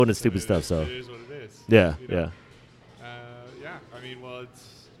and stupid stuff. So it is what it is. yeah, You know? yeah. Yeah. I mean, well,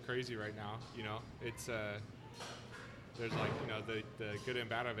 it's crazy right now. You know, it's there's like, you know, the good and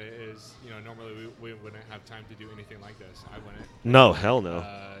bad of it is, you know, normally we wouldn't have time to do anything like this. I wouldn't. No, hell no.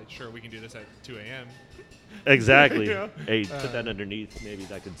 Sure, we can do this at 2 a.m. Exactly. You know? Hey, put that underneath. Maybe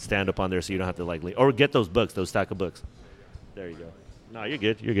that could stand up on there so you don't have to like lean. Or get those books, those stack of books. There you go. No, you're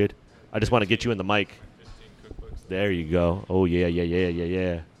good. You're good. I just want to get you in the mic. 15 cookbooks. There you go. Oh,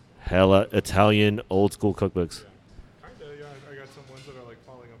 yeah. Hella Italian old school cookbooks. Kind of, yeah. I got some ones that are like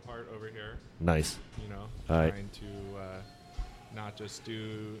falling apart over here. Nice. You know, All right. trying to not just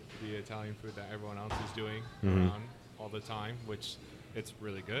do the Italian food that everyone else is doing Mhm. around all the time, which it's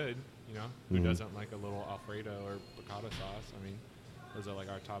really good. You know, who Mhm. doesn't like a little Alfredo or piccata sauce? I mean, those are like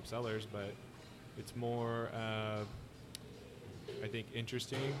our top sellers, but it's more, I think,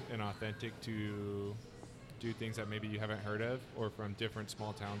 interesting and authentic to do things that maybe you haven't heard of or from different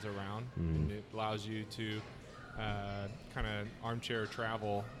small towns around. And it allows you to kind of armchair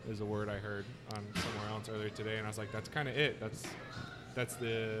travel is a word I heard on somewhere else earlier today, and I was like, that's kind of it. That's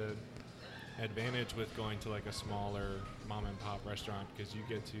the advantage with going to like a smaller mom and pop restaurant, because you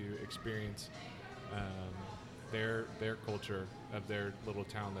get to experience their culture of their little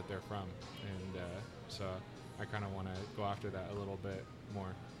town that they're from, and so I kind of want to go after that a little bit more.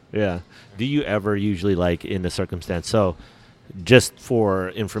 Yeah. Do you ever usually like in a circumstance? So, just for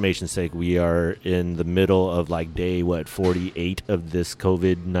information's sake, we are in the middle of like day 48 of this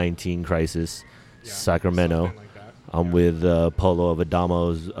COVID-19 crisis, Yeah, Sacramento. something like that. I'm Yeah. with Polo of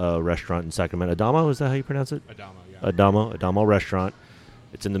Adamo's restaurant in Sacramento. Adamo, is that how you pronounce it? Adamo, yeah. Adamo restaurant.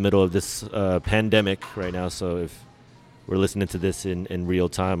 It's in the middle of this pandemic right now, so if we're listening to this in real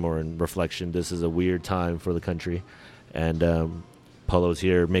time or in reflection, this is a weird time for the country. And Polo's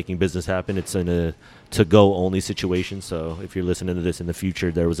here making business happen. It's in a to-go only situation, so if you're listening to this in the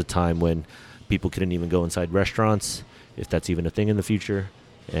future, there was a time when people couldn't even go inside restaurants, if that's even a thing in the future.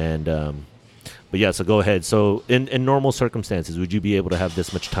 And but yeah, so go ahead. So in normal circumstances, would you be able to have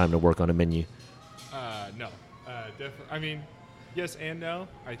this much time to work on a menu? No, definitely. I mean, yes and no.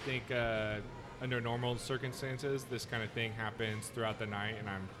 I think under normal circumstances, this kind of thing happens throughout the night, and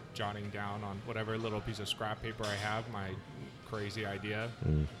I'm jotting down on whatever little piece of scrap paper I have my crazy idea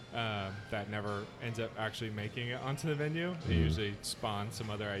that never ends up actually making it onto the menu. It usually spawns some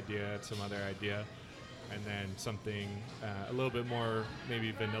other idea, and then something a little bit more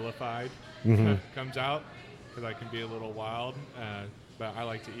maybe vanillafied comes out, because I can be a little wild. But I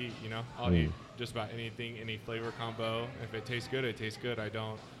like to eat, you know. I'll eat just about anything, any flavor combo. If it tastes good, it tastes good. I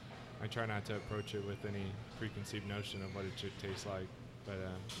try not to approach it with any preconceived notion of what it should taste like. But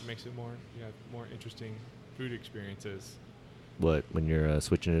it makes it more interesting food experiences. What, when you're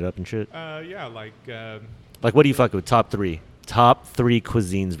switching it up and shit? Yeah, like Like, what do you fuck with? Top three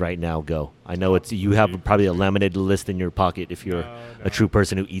cuisines right now. Go. I know it's you have probably a laminated list in your pocket if you're a true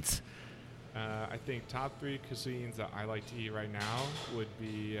person who eats. I think top 3 cuisines that I like to eat right now would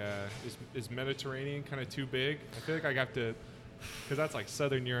be is Mediterranean kind of too big? I feel like I have to, because that's like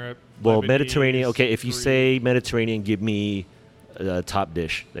Southern Europe. Well, Lebanese, Mediterranean. Okay, if you Greek. say Mediterranean, give me a top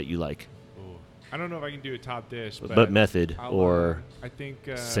dish that you like, Ooh. I don't know if I can do a top dish, but method I'll, or I think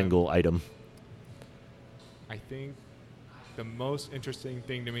single item. I think the most interesting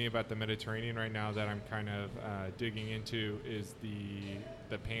thing to me about the Mediterranean right now that I'm kind of digging into is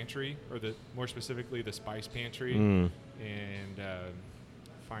the pantry, or more specifically the spice pantry, and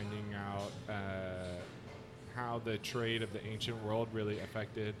finding out how the trade of the ancient world really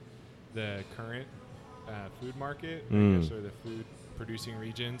affected the current food market, I guess, or the food producing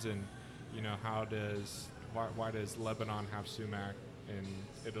regions, and you know, why does Lebanon have sumac and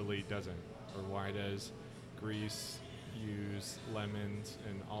Italy doesn't, or why does Greece use lemons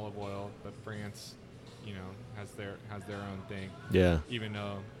and olive oil, but France, you know, has their own thing. Yeah. Even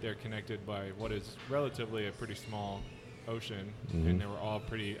though they're connected by what is relatively a pretty small ocean, and they were all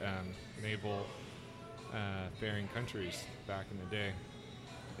pretty naval faring countries back in the day.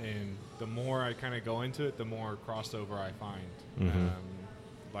 And the more I kind of go into it, the more crossover I find.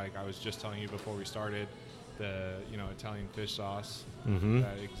 Like I was just telling you before we started, the Italian fish sauce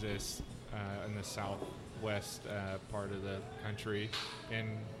that exists in the southwest part of the country, and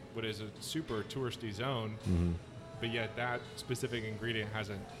what is a super touristy zone, but yet that specific ingredient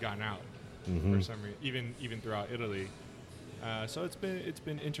hasn't gotten out for some reason, even throughout Italy. So it's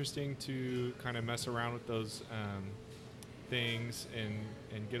been interesting to kind of mess around with those things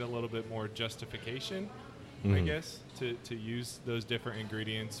and get a little bit more justification, I guess, to use those different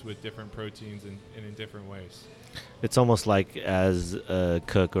ingredients with different proteins and in different ways. It's almost like, as a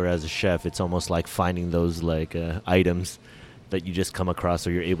cook or as a chef, it's almost like finding those like items that you just come across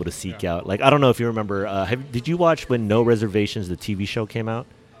or you're able to seek Yeah. out. Like, I don't know if you remember, did you watch when No Reservations, the TV show, came out?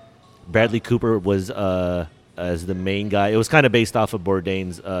 Bradley Cooper was as the main guy. It was kind of based off of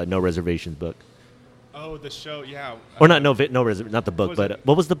Bourdain's No Reservations book. Oh, the show, yeah. Or not not the book, was but it?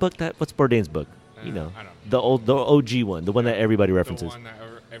 what was the book what's Bourdain's book? You know, I don't know. the OG one, the one that everybody references. The one that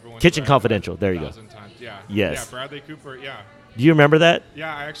everyone's Kitchen read Confidential, there you go. 1,000 times. Yeah. Yes. Yeah, Bradley Cooper, yeah. Do you remember that?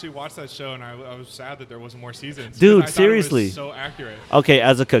 Yeah, I actually watched that show, and I was sad that there wasn't more seasons. 'Cause Dude, I thought seriously. it was so accurate. Okay,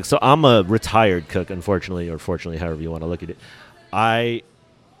 as a cook, so I'm a retired cook, unfortunately, or fortunately, however you want to look at it. I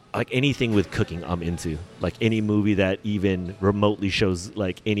like anything with cooking, I'm into. Like any movie that even remotely shows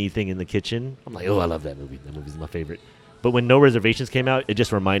like anything in the kitchen, I'm like, oh, I love that movie. That movie's my favorite. But when No Reservations came out, it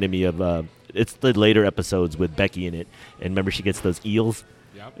just reminded me of it's the later episodes with Becky in it, and remember she gets those eels.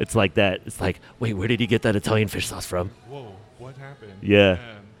 Yep. It's like that. It's like, wait, where did he get that Italian fish sauce from? Whoa, what happened? Yeah.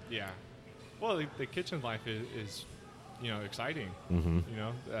 Yeah. Well, the kitchen life is exciting.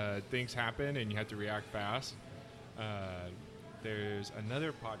 Mm-hmm. Things happen, and you have to react fast. There's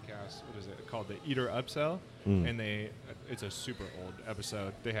another podcast. What is it called? The Eater Upsell, and it's a super old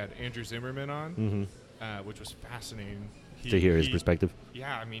episode. They had Andrew Zimmerman on, which was fascinating. To hear his perspective.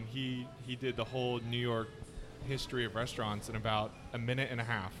 Yeah, I mean, he did the whole New York history of restaurants in about a minute and a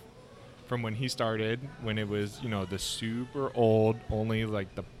half, from when he started, when it was the super old, only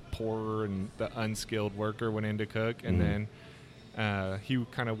like the poor and the unskilled worker went in to cook, and then he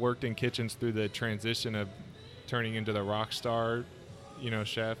kind of worked in kitchens through the transition of turning into the rock star,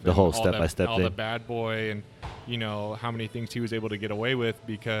 chef. The whole step-by-step all thing. the bad boy, and how many things he was able to get away with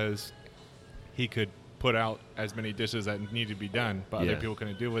because he could put out as many dishes that needed to be done, but other people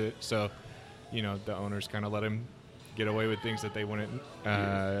couldn't deal with it. So, the owners kind of let him get away with things that they wouldn't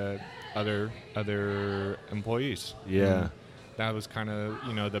other employees. Yeah. And that was kind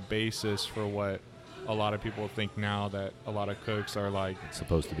of the basis for what a lot of people think now, that a lot of cooks are like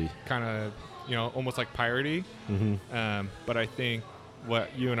Supposed to be. kind of almost like piratey. But I think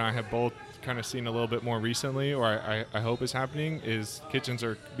what you and I have both kind of seen a little bit more recently, or I hope is happening, is kitchens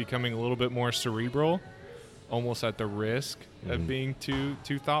are becoming a little bit more cerebral, almost at the risk of being too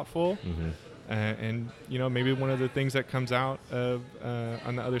thoughtful. And maybe one of the things that comes out of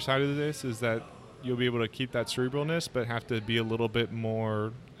on the other side of this is that you'll be able to keep that cerebralness, but have to be a little bit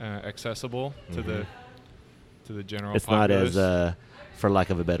more accessible to the general It's populace. not as for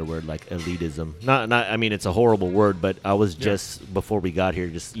lack of a better word, like elitism. Not. I mean, it's a horrible word, but I was just before we got here,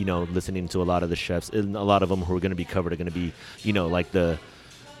 just listening to a lot of the chefs, and a lot of them who are going to be covered are going to be, like the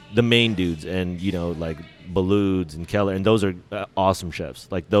main dudes, and like Baluds and Keller, and those are awesome chefs.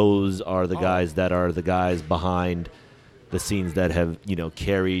 Like those are the guys that are the guys behind the scenes that have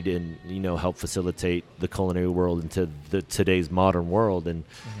carried and helped facilitate the culinary world into today's modern world, and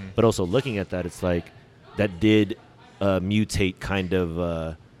but also looking at that, it's like that did mutate kind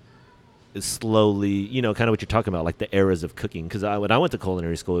of slowly, kind of what you're talking about, like the eras of cooking. Because when I went to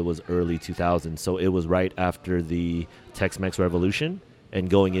culinary school, it was early 2000s, so it was right after the Tex-Mex revolution and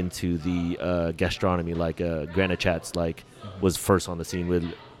going into the gastronomy, like Granite Chats, like was first on the scene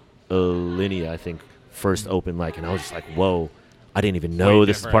with Alinea, I think, first open, like, and I was just like, whoa, I didn't even know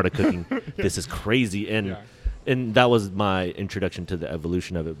this is part of cooking. This is crazy, and that was my introduction to the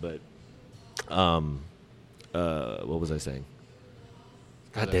evolution of it. But what was I saying?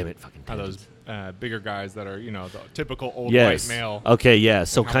 God damn it, fucking How those bigger guys that are, the typical old yes. white male. Okay, yeah.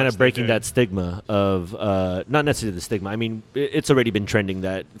 So how kind much of they breaking do. that stigma of, not necessarily the stigma. I mean, it's already been trending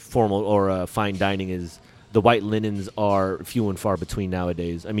that formal or fine dining is, the white linens are few and far between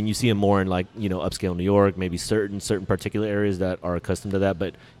nowadays. I mean, you see them more in like, upscale New York, maybe certain particular areas that are accustomed to that,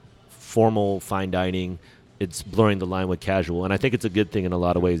 but formal fine dining, it's blurring the line with casual. And I think it's a good thing in a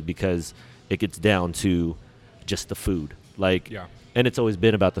lot of ways because it gets down to just the food. Like, and it's always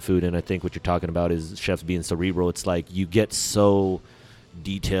been about the food. And I think what you're talking about is chefs being cerebral. It's like you get so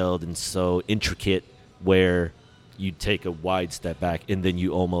detailed and so intricate where you take a wide step back and then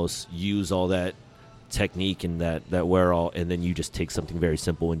you almost use all that technique and that wear all, and then you just take something very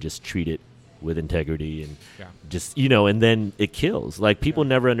simple and just treat it with integrity and just, and then it kills. Like people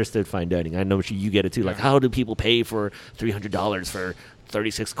never understood fine dining. I know you get it too. Like, how do people pay for $300 for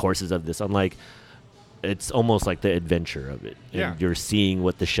 36 courses of this? I'm like, it's almost like the adventure of it. And you're seeing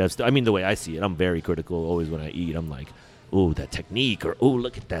what the chefs do. I mean, the way I see it, I'm very critical always when I eat. I'm like, oh, that technique, or oh,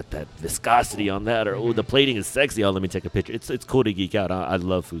 look at that viscosity on that, or oh, the plating is sexy. Oh, let me take a picture. It's cool to geek out. I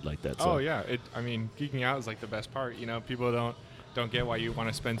love food like that. So. Oh yeah, I mean, geeking out is like the best part. People don't get why you want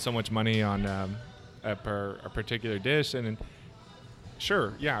to spend so much money on a particular dish, and then,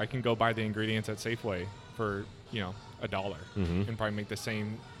 sure, I can go buy the ingredients at Safeway for $1 and probably make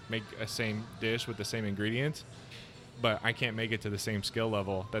a same dish with the same ingredients. but I can't make it to the same skill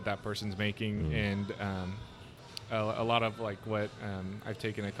level that person's making. And a lot of like what I've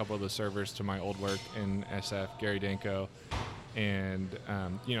taken a couple of the servers to my old work in SF, Gary Danko, and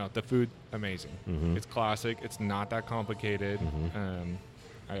the food, amazing. It's classic. It's not that complicated.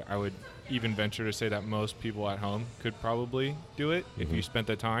 I would even venture to say that most people at home could probably do it if you spent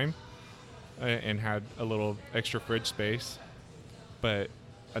the time and had a little extra fridge space. But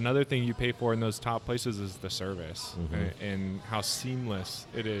another thing you pay for in those top places is the service and how seamless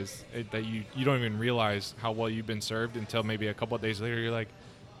it is, that you don't even realize how well you've been served until maybe a couple of days later you're like,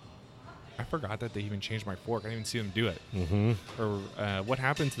 I forgot that they even changed my fork. I didn't even see them do it. Or what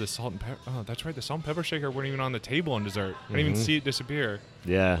happened to the salt and pepper? Oh, that's right. The salt and pepper shaker weren't even on the table on dessert. I didn't even see it disappear.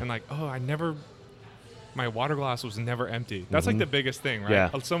 Yeah. And like, my water glass was never empty. That's like the biggest thing, right?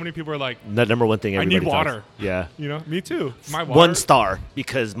 Yeah. So many people are like, the number one thing I everybody need water. Yeah. Me too. My water. 1 star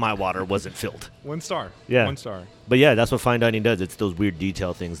because my water wasn't filled. 1 star. Yeah. 1 star. But yeah, that's what fine dining does. It's those weird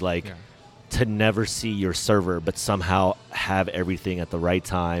detail things like to never see your server, but somehow have everything at the right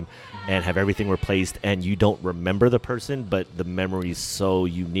time and have everything replaced, and you don't remember the person, but the memory is so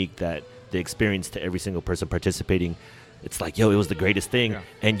unique that the experience to every single person participating, it's like, yo, it was the greatest thing,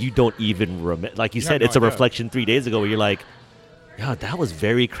 and you don't even remember. Like you said, it's a reflection 3 days ago where you're like, yeah, that was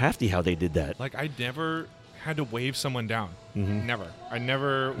very crafty how they did that. Like, I never had to wave someone down. Never. I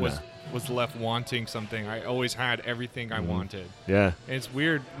never was left wanting something. I always had everything I wanted. Yeah. And it's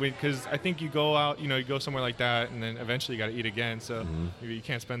weird because I think you go out, you go somewhere like that, and then eventually you got to eat again. So maybe you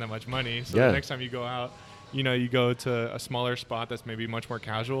can't spend that much money. So the next time you go out, you go to a smaller spot that's maybe much more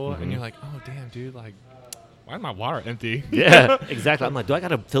casual, and you're like, oh, damn, dude, like, why is my water empty? Yeah, exactly. I'm like, do I got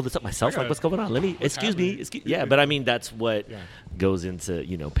to fill this up myself? Like, what's going on? Excuse me. Yeah, but I mean, that's what goes into,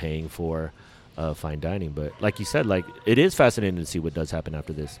 paying for fine dining. But like you said, like, it is fascinating to see what does happen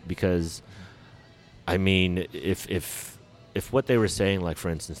after this, because, I mean, if what they were saying, like, for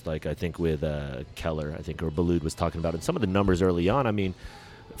instance, like, I think with Keller, I think, or Balud was talking about, and some of the numbers early on, I mean,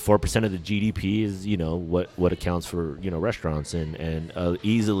 4% of the GDP is, what accounts for, restaurants, and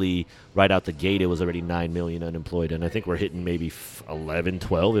easily right out the gate, it was already 9 million unemployed. And I think we're hitting maybe 11,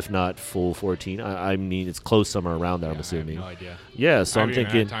 12, if not full 14. I mean, it's close somewhere around there, I'm assuming. I have no idea. Yeah. So I'm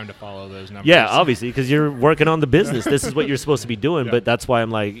thinking, had time to follow those numbers. Yeah, obviously, because you're working on the business. This is what you're supposed to be doing. But that's why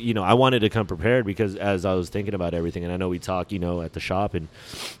I'm like, I wanted to come prepared, because as I was thinking about everything, and I know we talk, at the shop, and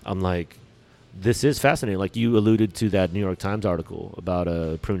I'm like, this is fascinating. Like, you alluded to that New York Times article about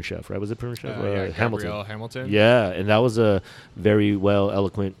a Prune Chef, right? Was it Prune Chef? Hamilton. Yeah, and that was a very well,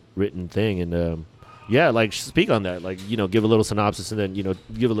 eloquent written thing. And, like, speak on that. Like, give a little synopsis, and then,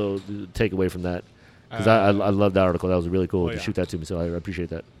 give a little takeaway from that. Because I love that article. That was really cool to shoot that to me, so I appreciate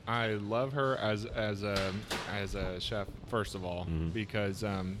that. I love her as a chef, first of all, because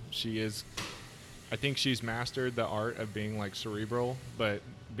she is, I think she's mastered the art of being, like, cerebral, but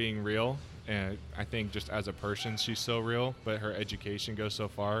being real. And I think just as a person, she's so real, but her education goes so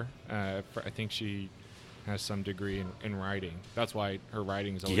far. I think she has some degree in writing. That's why her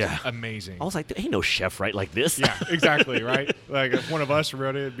writing is always amazing. I was like, there ain't no chef write like this. Yeah, exactly, right? Like, if one of us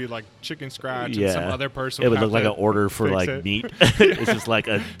wrote it, it'd be like chicken scratch, and some other person would look like an order for, like, meat. It's just like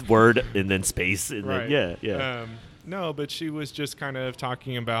a word and then space. And right. then, no, but she was just kind of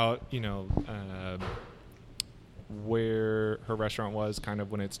talking about, where her restaurant was kind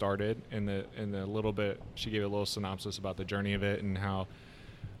of when it started, and the little bit she gave a little synopsis about the journey of it, and how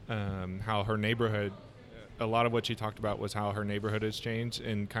her neighborhood, a lot of what she talked about was how her neighborhood has changed,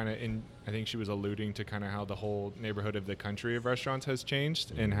 and I think she was alluding to kind of how the whole neighborhood of the country of restaurants has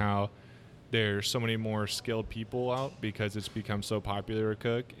changed, and how there's so many more skilled people out because it's become so popular to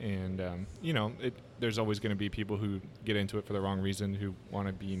cook, and there's always going to be people who get into it for the wrong reason, who want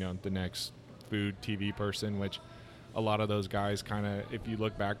to be the next food TV person, which a lot of those guys kind of, if you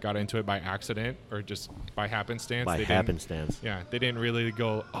look back, got into it by accident or just by happenstance. Yeah, they didn't really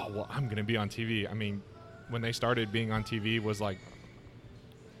go, oh, well, I'm going to be on TV. I mean, when they started being on TV was like,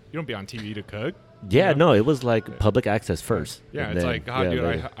 you don't be on TV to cook. Yeah, no, it was like public access first. Yeah, it's like, God,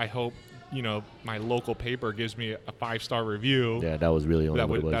 dude, I hope, my local paper gives me a 5-star review. Yeah, that was really only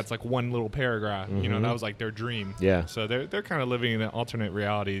what it was. That's like one little paragraph. That was like their dream. Yeah. So they're kind of living in an alternate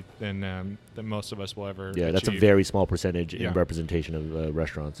reality than most of us will ever achieve. That's a very small percentage in representation of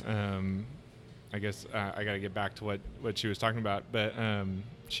restaurants. I guess I got to get back to what she was talking about. But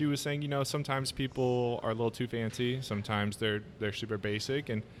she was saying, sometimes people are a little too fancy. Sometimes they're super basic.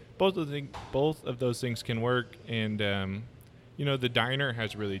 And both of those things can work. And, the diner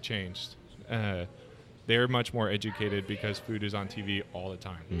has really changed. They're much more educated because food is on TV all the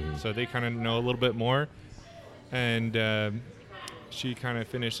time. So they kind of know a little bit more. And she kind of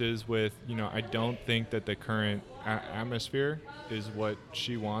finishes with, I don't think that the current atmosphere is what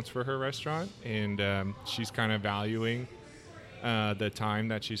she wants for her restaurant, and she's kind of valuing the time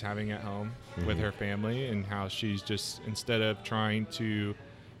that she's having at home with her family, and how she's just, instead of trying to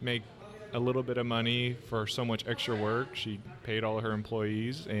make a little bit of money for so much extra work, she paid all her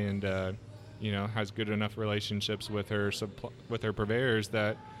employees, and has good enough relationships with her with her purveyors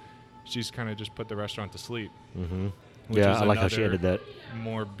that she's kind of just put the restaurant to sleep. Yeah, I like how she ended that.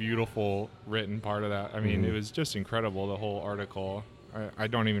 More beautiful written part of that. I mean, it was just incredible, the whole article. I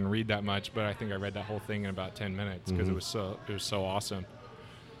don't even read that much, but I think I read that whole thing in about 10 minutes because it was so awesome.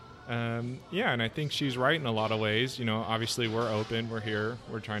 And I think she's right in a lot of ways. Obviously we're open, we're here,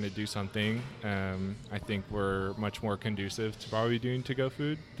 we're trying to do something. I think we're much more conducive to probably doing to-go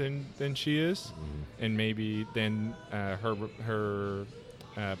food than she is, and maybe than her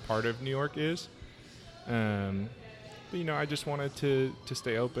part of New York is. But, I just wanted to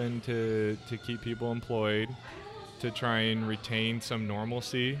stay open, to keep people employed, to try and retain some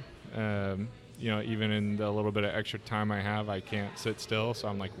normalcy. Even in the little bit of extra time I have, I can't sit still, so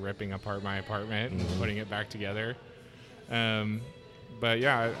I'm like ripping apart my apartment and putting it back together. But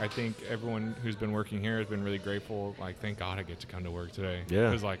yeah, I think everyone who's been working here has been really grateful. Like, thank God I get to come to work today. Yeah.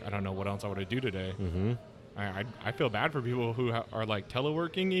 Because I don't know what else I would do today. I feel bad for people who are like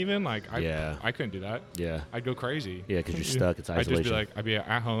teleworking even. Like, I couldn't do that. Yeah. I'd go crazy. Yeah, because you're stuck. It's isolation. I'd be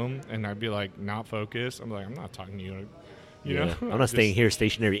at home and I'd be like not focused. I'm like, I'm not talking to you. You know? I'm not staying here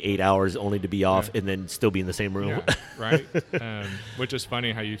stationary 8 hours only to be off and then still be in the same room. Yeah, right? Which is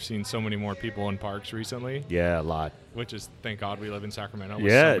funny how you've seen so many more people in parks recently. Yeah, a lot. Which is, thank God we live in Sacramento.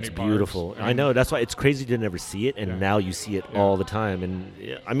 Yeah, with so it's many beautiful. parks. I know. That's why it's crazy to never see it, and now you see it all the time.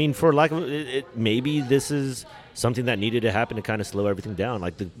 And I mean, for lack of it, maybe this is something that needed to happen to kind of slow everything down.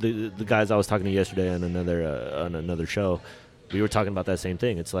 Like the guys I was talking to yesterday on another show, we were talking about that same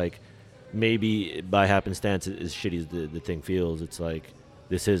thing. It's like, maybe by happenstance, as shitty as the thing feels, it's like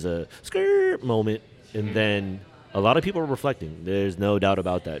this is a skirt moment, and then a lot of people are reflecting. There's no doubt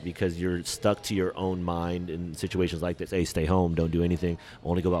about that, because you're stuck to your own mind in situations like this. Hey, stay home, don't do anything,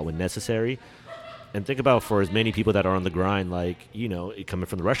 only go out when necessary. And think about, for as many people that are on the grind, like, coming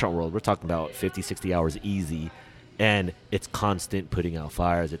from the restaurant world, we're talking about 50, 60 hours easy, and it's constant putting out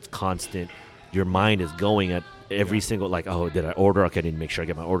fires. It's constant. Your mind is going at every single, like, oh, did I order? Okay, I need to make sure I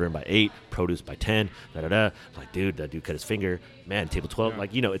get my order in by 8, produce by 10, da-da-da. Like, dude, that dude cut his finger. Man, table 12.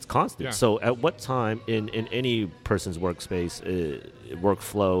 Like, it's constant. Yeah. So at what time in any person's workspace,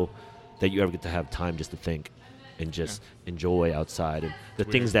 workflow, that you ever get to have time just to think and just enjoy outside? And the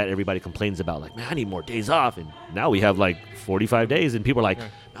things that everybody complains about, like, man, I need more days off. And now we have, like, 45 days, and people are like,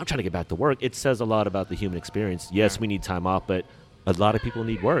 I'm trying to get back to work. It says a lot about the human experience. Yes, we need time off, but a lot of people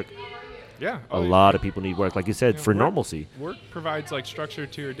need work. Yeah. A lot of people need work, like you said, for normalcy. Work provides like structure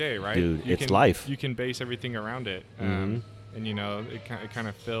to your day, right? Dude, it's life. You can base everything around it. And it kind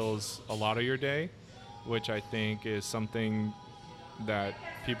of fills a lot of your day, which I think is something that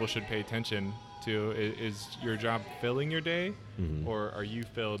people should pay attention to. Is your job filling your day, or are you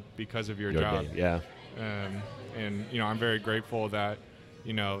filled because of your job? Day. Yeah. And I'm very grateful that,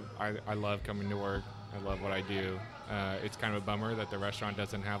 I love coming to work. I love what I do. It's kind of a bummer that the restaurant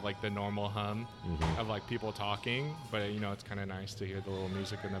doesn't have like the normal hum of like people talking, but it's kind of nice to hear the little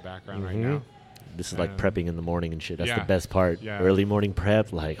music in the background right now. This is like prepping in the morning and shit. That's the Yeah. best part. Yeah. Early morning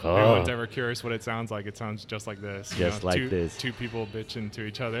prep, like, If anyone's ever curious what it sounds like, it sounds just like this. Just like this. Two people bitching to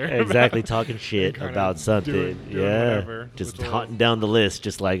each other. Exactly, talking shit kinda about something. doing Yeah. whatever, Just with a hunting down the list,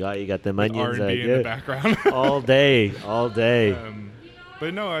 just like, oh, you got them with onions. R&B in the background. all day.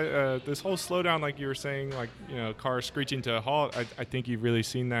 But no, this whole slowdown, like you were saying, like, cars screeching to a halt, I think you've really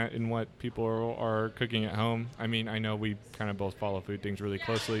seen that in what people are cooking at home. I mean, I know we kind of both follow food things really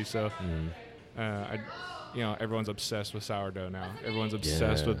closely, so everyone's obsessed with sourdough now. Everyone's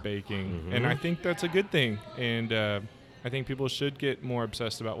obsessed with baking, and I think that's a good thing. And I think people should get more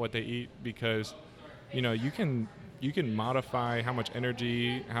obsessed about what they eat, because you can modify how much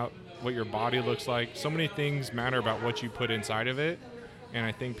energy, what your body looks like. So many things matter about what you put inside of it. And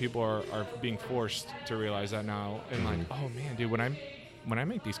I think people are being forced to realize that now. And like, oh man, dude, when I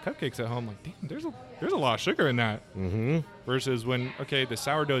make these cupcakes at home, like, damn, there's a lot of sugar in that. Versus when, the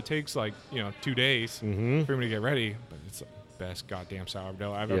sourdough takes like 2 days for me to get ready, but it's the best goddamn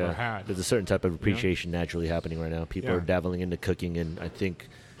sourdough I've ever had. There's a certain type of appreciation naturally happening right now. People are dabbling into cooking, and I think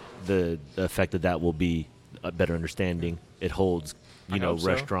the effect of that will be a better understanding. It holds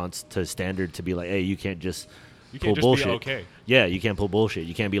restaurants to standard to be like, hey, you can't just pull bullshit. Be okay. Yeah, you can't pull bullshit.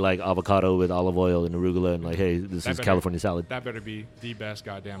 You can't be like avocado with olive oil and arugula and like, hey, this is California salad. That better be the best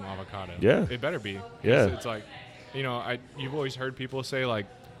goddamn avocado. Yeah. It better be. Yeah. It's like, you've always heard people say like,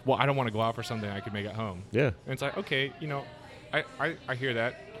 well, I don't want to go out for something I could make at home. Yeah. And it's like, okay, I hear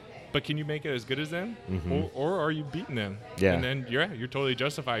that, but can you make it as good as them, or are you beating them? Yeah. And then you're totally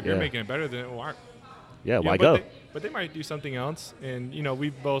justified. If you're making it better than why? Yeah, why go? But they might do something else. And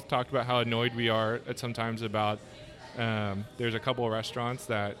we've both talked about how annoyed we are at sometimes about. There's a couple of restaurants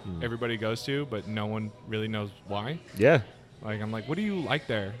that everybody goes to, but no one really knows why. Yeah. Like I'm like, what do you like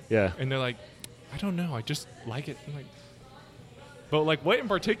there? Yeah. And they're like, I don't know. I just like it. I'm like, but like what in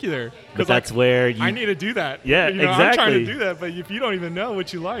particular? But that's where I need to do that. Yeah, I'm exactly. trying to do that, but if you don't even know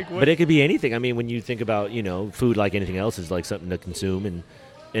what you like, but it could be anything. I mean, when you think about food, like anything else, is like something to consume,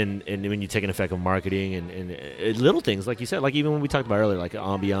 and when you take an effect of marketing and little things, like you said, like even when we talked about earlier, like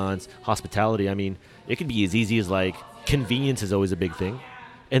ambiance, hospitality. I mean, it could be as easy as like convenience is always a big thing.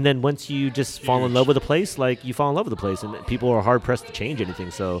 And then once you just fall in love with a place, like you fall in love with the place, and people are hard pressed to change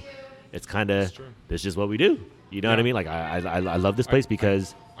anything. So it's kind of, it's just what we do. You know what I mean? Like I love this place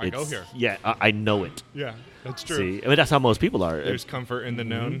because I go here. Yeah, I know it. Yeah, that's true. See, I mean, that's how most people are. There's comfort in the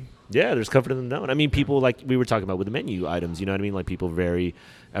known. Yeah, there's comfort in the known. I mean, people like we were talking about with the menu items. You know what I mean? Like people very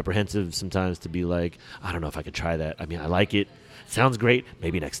apprehensive sometimes to be like, I don't know if I could try that. I mean, I like it. Sounds great.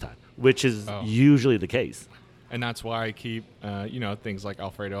 Maybe next time, which is usually the case. And that's why I keep, things like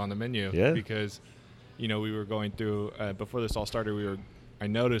Alfredo on the menu. Yeah. Because, we were going through, before this all started, I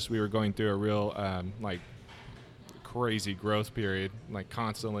noticed we were going through a real, crazy growth period, like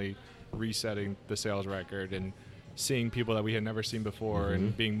constantly resetting the sales record and seeing people that we had never seen before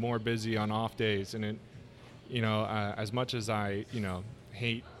and being more busy on off days. And it, as much as I,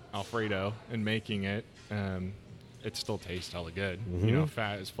 hate Alfredo and making it, it still tastes hella good.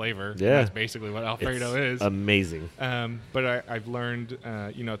 Fat is flavor. Yeah. That's basically what Alfredo is. Amazing. But I've learned,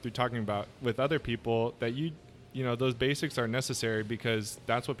 through talking about with other people that those basics are necessary because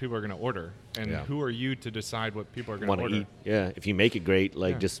that's what people are going to order. And who are you to decide what people are going to order? Eat. Yeah. If you make it great,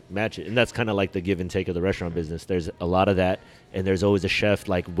 just match it. And that's kind of like the give and take of the restaurant business. There's a lot of that. And there's always a chef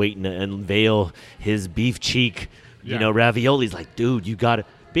like waiting to unveil his beef cheek, raviolis. Like, dude, you got it.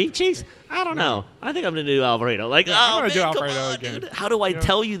 Beef cheeks? I don't know. I think I'm going to do Alfredo. Like, I'm going to do Alfredo again. Dude. How do I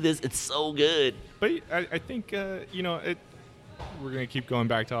tell you this? It's so good. But I think, we're going to keep going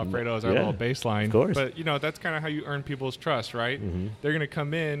back to Alfredo as our little baseline. Of course. But, that's kind of how you earn people's trust, right? Mm-hmm. They're going to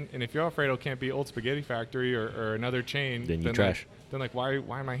come in, and if your Alfredo can't be Old Spaghetti Factory or another chain, then you trash.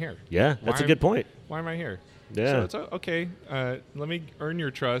 Why am I here? Yeah, that's a good point. Why am I here? Yeah. So it's okay. Let me earn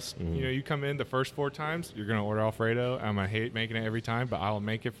your trust. Mm-hmm. You come in the first 4 times, you're gonna order Alfredo. I'm gonna hate making it every time, but I'll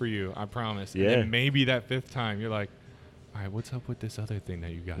make it for you. I promise. Yeah. And then maybe that 5th time, you're like, all right, what's up with this other thing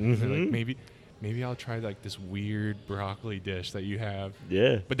that you got? Mm-hmm. Like maybe I'll try like this weird broccoli dish that you have.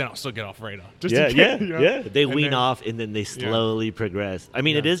 Yeah. But then I'll still get Alfredo. Yeah. They wean off and then they slowly progress. I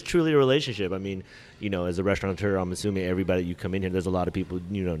mean, it is truly a relationship. I mean, as a restaurateur, I'm assuming everybody you come in here, there's a lot of people,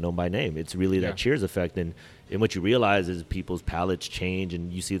 known by name. It's really that Cheers effect. And what you realize is people's palates change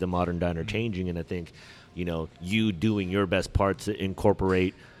and you see the modern diner changing. And I think, you doing your best part to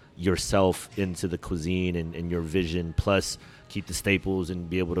incorporate yourself into the cuisine and your vision, plus keep the staples and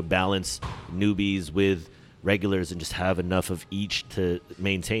be able to balance newbies with regulars and just have enough of each to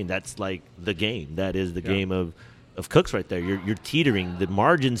maintain. That's like the game. That is the game of cooks right there. You're teetering. The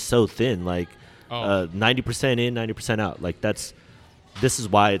margin's so thin, like 90% in, 90% out. Like this is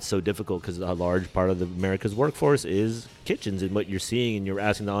why it's so difficult, because a large part of the America's workforce is kitchens. And what you're seeing and you're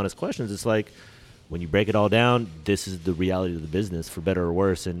asking the honest questions, it's like when you break it all down, this is the reality of the business, for better or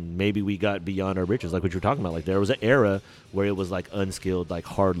worse. And maybe we got beyond our britches, like what you were talking about. Like there was an era where it was like unskilled, like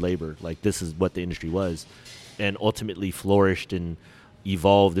hard labor. Like this is what the industry was, and ultimately flourished and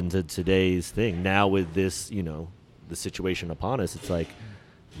evolved into today's thing. Now with this, the situation upon us, it's like,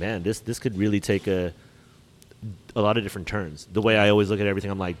 man, this could really take a lot of different turns. The way I always look at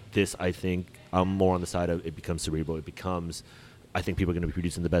everything, I'm like, I think I'm more on the side of it becomes cerebral. It becomes, I think people are going to be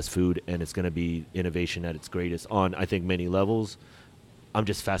producing the best food, and it's going to be innovation at its greatest on, I think, many levels. I'm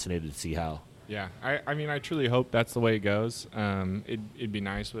just fascinated to see how. Yeah, I mean, I truly hope that's the way it goes. It'd be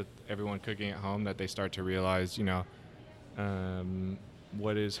nice with everyone cooking at home that they start to realize,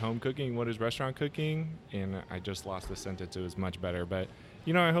 what is home cooking, what is restaurant cooking, and I just lost the sentence. It was much better, but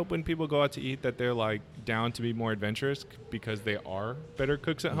I hope when people go out to eat that they're like down to be more adventurous because they are better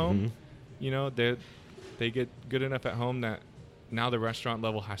cooks at home. They get good enough at home that now the restaurant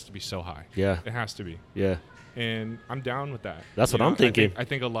level has to be so high. Yeah. It has to be. Yeah. And I'm down with that. That's what I'm thinking. I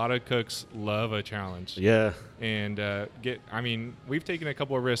think a lot of cooks love a challenge. Yeah. And we've taken a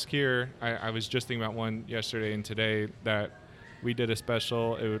couple of risks here. I was just thinking about one yesterday and today that we did a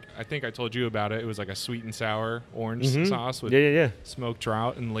special. I think I told you about it. It was like a sweet and sour orange sauce with smoked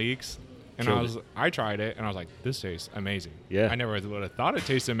trout and leeks. And I tried it, and I was like, this tastes amazing. Yeah. I never would have thought it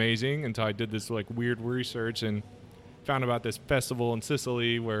tasted amazing until I did this like weird research and found about this festival in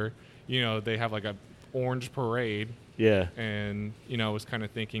Sicily where, they have like a orange parade. Yeah. And, was kind of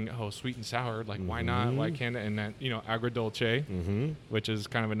thinking, oh, sweet and sour, like, why not? Why can't it? And that, agrodolce, which is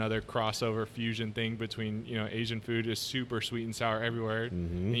kind of another crossover fusion thing between, Asian food is super sweet and sour everywhere.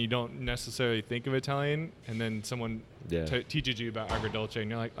 And you don't necessarily think of Italian. And then someone teaches you about agrodolce,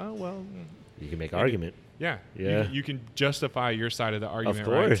 and you're like, oh, well. You can make an argument. Yeah. Yeah. You can justify your side of the argument, Of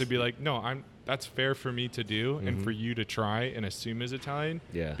course. right? To be like, no, that's fair for me to do and for you to try and assume is Italian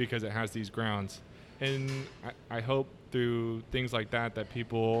because it has these grounds. And I hope through things like that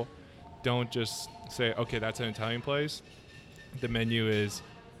people don't just say, okay, that's an Italian place. The menu is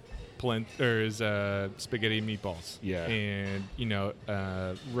spaghetti and meatballs. Yeah. And,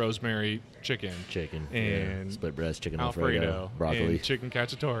 rosemary chicken. And split breast chicken Alfredo. Broccoli. And chicken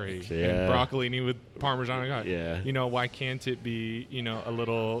cacciatore. Yeah. And broccolini with Parmesan. Yeah. Why can't it be, a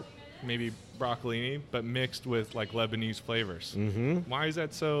little maybe broccolini, but mixed with like Lebanese flavors? Why is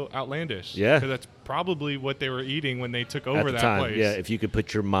that so outlandish? Yeah. Because that's probably what they were eating when they took over at the that time, place. Yeah, if you could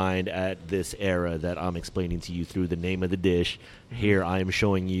put your mind at this era that I'm explaining to you through the name of the dish, here I am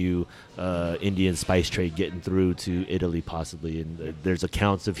showing you Indian spice trade getting through to Italy possibly, and there's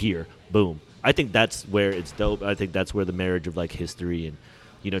accounts of here. Boom. I think that's where it's dope. I think that's where the marriage of like history and,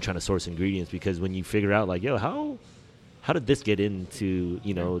 trying to source ingredients, because when you figure out like, yo, how did this get into,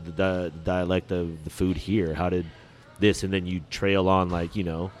 the dialect of the food here? How did this, and then you trail on like,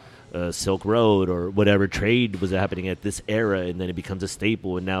 Silk Road or whatever trade was happening at this era, and then it becomes a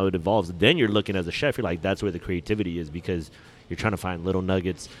staple, and now it evolves. Then you're looking as a chef, you're like, that's where the creativity is, because you're trying to find little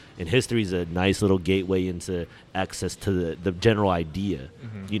nuggets. And history is a nice little gateway into access to the general idea.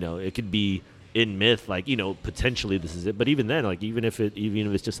 It could be in myth, like, potentially this is it. But even then, like, even if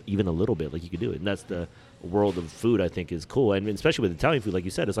it's just even a little bit, like, you could do it. And that's the world of food, I think, is cool. And especially with Italian food, like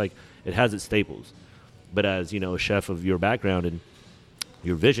you said, it's like it has its staples. But as, a chef of your background and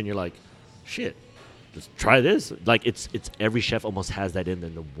your vision, you're like, shit, just try this. Like, it's every chef almost has that in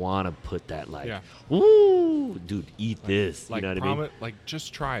them to want to put that, like, ooh, dude, eat this. Like, you know what I mean? Like,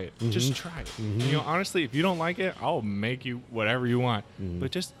 just try it. Just try it. Honestly, if you don't like it, I'll make you whatever you want.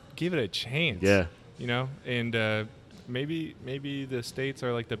 But just give it a chance. Yeah. And maybe the States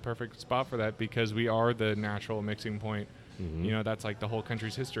are like the perfect spot for that, because we are the natural mixing point. That's like the whole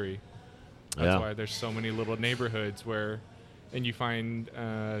country's history. That's why there's so many little neighborhoods and you find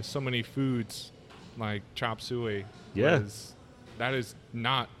so many foods like chop suey. Yeah. That is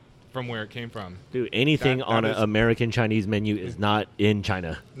not from where it came from. Dude, anything on an American Chinese menu is not in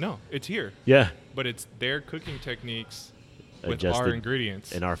China. No, it's here. Yeah. But it's their cooking techniques with Adjusted our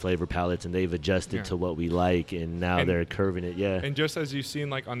ingredients. And our flavor palettes, and they've adjusted to what we like, and now they're curving it, And just as you've seen,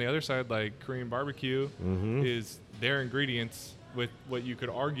 like, on the other side, like, Korean barbecue is their ingredients with what you could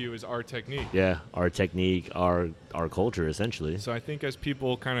argue is our technique. Yeah, our technique, our culture, essentially. So I think as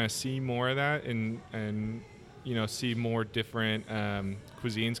people kind of see more of that and see more different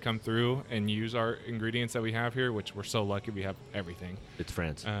cuisines come through and use our ingredients that we have here, which we're so lucky we have everything. It's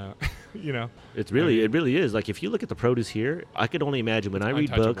France. It really is. Like, if you look at the produce here, I could only imagine when I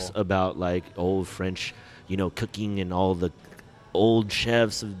read books about like old French, cooking and all the old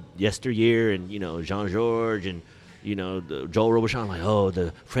chefs of yesteryear, and Jean-Georges and Joel Robuchon, like,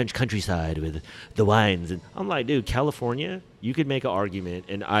 the French countryside with the wines. And I'm like, dude, California, you could make an argument,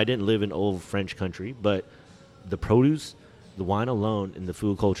 and I didn't live in old French country, but the produce, the wine alone, and the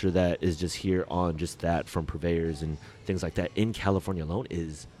food culture that is just here on just that from purveyors and things like that in California alone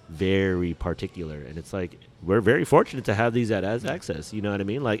is very particular. And it's like, we're very fortunate to have these as access. You know what I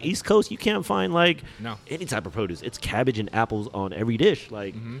mean? Like, East Coast, you can't find like any type of produce. It's cabbage and apples on every dish.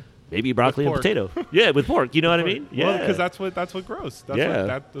 Like, maybe broccoli and potato. Yeah, with pork. You know what I mean? Yeah. Well, because that's what grows.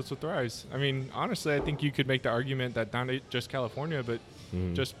 That's what thrives. I mean, honestly, I think you could make the argument that not just California, but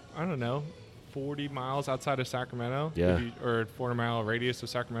just, I don't know, 40 miles outside of Sacramento, or 40-mile radius of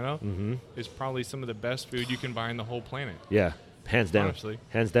Sacramento, is probably some of the best food you can buy in the whole planet. Yeah, hands down. Honestly.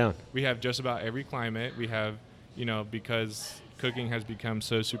 Hands down. We have just about every climate. We have, because cooking has become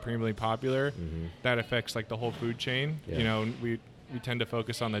so supremely popular, that affects like the whole food chain. Yeah. We tend to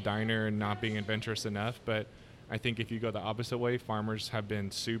focus on the diner and not being adventurous enough, but I think if you go the opposite way, farmers have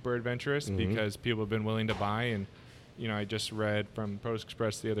been super adventurous because people have been willing to buy. And I just read from Produce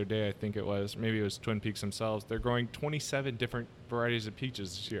Express the other day, I think it was Twin Peaks themselves, they're growing 27 different varieties of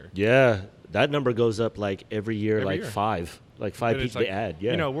peaches this year. Yeah, that number goes up like every year. Five peaches they add.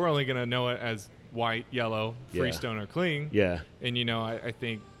 Yeah, we're only going to know it as white, yellow, freestone, or cling. Yeah. And I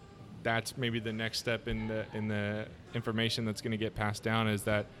think that's maybe the next step in the information that's going to get passed down, is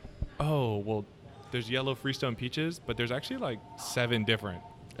that, oh, well, there's yellow Freestone peaches, but there's actually like 7 different.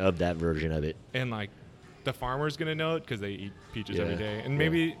 Of that version of it. And like the farmer's going to know it because they eat peaches Yeah, every day. And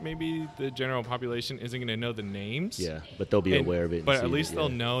yeah. maybe the general population isn't going to know the names. Yeah, but they'll be aware of it. and But see at least it, they'll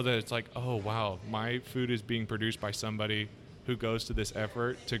yeah. know that it's like, oh, wow, my food is being produced by somebody who goes to this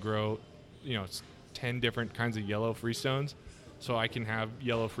effort to grow, 10 different kinds of yellow Freestones. So I can have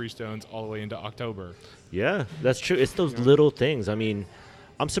yellow Freestones all the way into October. Yeah, that's true. It's those little things. I mean,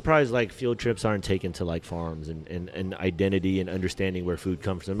 I'm surprised like field trips aren't taken to like farms and identity and understanding where food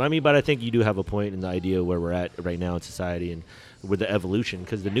comes from. I mean, but I think you do have a point in the idea where we're at right now in society and with the evolution,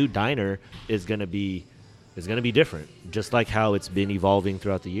 because the new diner is going to be different, just like how it's been evolving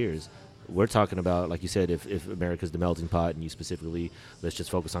throughout the years. We're talking about, like you said, if America's the melting pot and you specifically, let's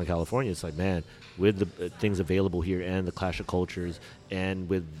just focus on California. It's like, man, with the things available here and the clash of cultures and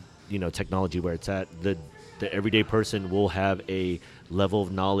with, technology where it's at, the everyday person will have a level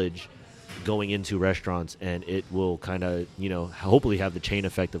of knowledge going into restaurants, and it will kind of, hopefully have the chain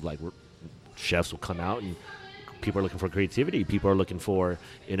effect of like chefs will come out and people are looking for creativity. People are looking for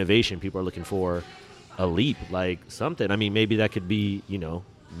innovation. People are looking for a leap, like something. I mean, maybe that could be,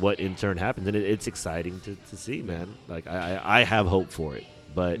 what in turn happens, and it's exciting to see, man. Like I have hope for it,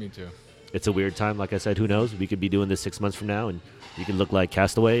 but Me too. it's a weird time. Like I said, who knows? We could be doing this 6 months from now, and you could look like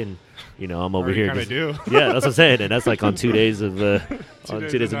Castaway, and I'm over here. Kind of do. Yeah, that's what I'm saying, and that's like on 2 days of on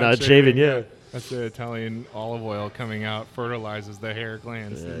 2 days of not shaving. Yeah. That's the Italian olive oil coming out, fertilizes the hair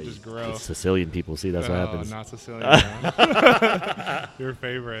glands, and just grow. It's Sicilian people. See, that's what happens. Not Sicilian. Man. Your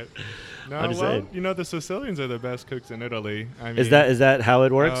favorite. No, I'm just well, saying. The Sicilians are the best cooks in Italy. I mean, Is that how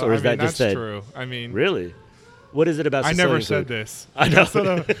it works, or is that just that's said? true. I mean, Really? What is it about I Sicilian never food? said this. I know.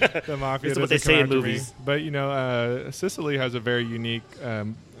 So the mafia It's what doesn't they say come in after me. movies. But Sicily has a very unique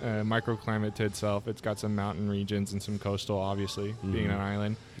microclimate to itself. It's got some mountain regions and some coastal, obviously, being an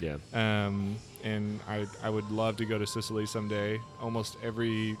island. Yeah. And I would love to go to Sicily someday. Almost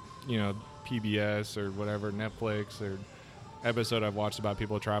every PBS or whatever, Netflix or episode I've watched about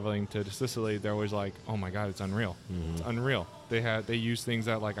people traveling to Sicily, they're always like, oh my god, it's unreal. It's unreal. They use things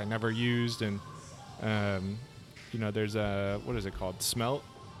that like I never used, and there's what is it called, smelt.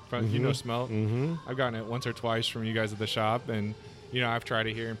 Smelt. Mm-hmm. I've gotten it once or twice from you guys at the shop, and I've tried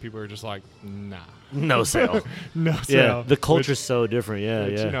it here, and people are just like, nah. No sale. No Yeah, sale. the culture's so different. Yeah,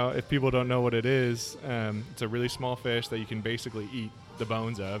 Which, yeah. if people don't know what it is, it's a really small fish that you can basically eat the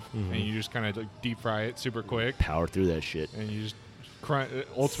bones of, and you just kind of like deep fry it super quick, Power through that shit. and you just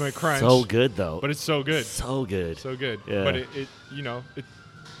ultimate crunch. So good though. But it's so good. So good. So good. Yeah. But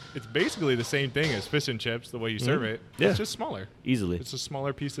it's basically the same thing as fish and chips, the way you serve it. Yeah. It's just smaller. Easily. It's just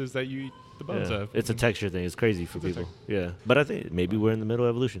smaller pieces that you eat the bones Yeah. of. It's a texture thing. It's crazy for It's a people. Yeah, but I think maybe we're in the middle of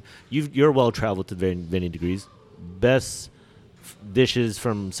evolution. You're well traveled to many degrees. Best dishes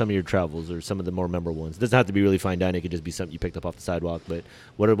from some of your travels, or some of the more memorable ones. Doesn't have to be really fine dining. It could just be something you picked up off the sidewalk. But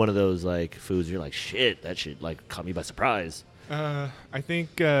what are one of those like foods you're like, shit, that shit like caught me by surprise? I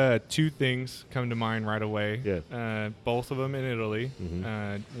think 2 things come to mind right away. Yeah. Both of them in Italy.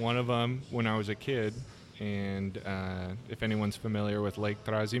 Mhm. One of them when I was a kid, and if anyone's familiar with Lake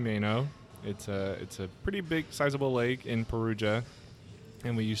Trasimeno, it's a pretty big, sizable lake in Perugia,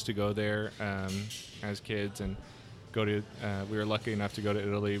 and we used to go there as kids and go to. We were lucky enough to go to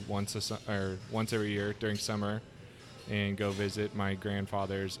Italy once every year during summer, and go visit my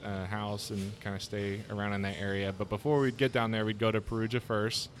grandfather's house and kind of stay around in that area. But before we'd get down there, we'd go to Perugia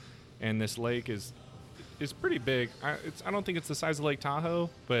first, and this lake is pretty big. I don't think it's the size of Lake Tahoe,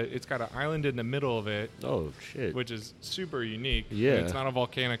 but it's got an island in the middle of it, Oh shit. which is super unique. Yeah. And it's not a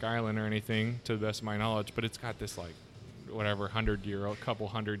volcanic island or anything, to the best of my knowledge, but it's got this like whatever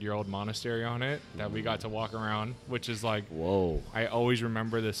 100-year-old monastery on it that we got to walk around, which is like, Whoa. I always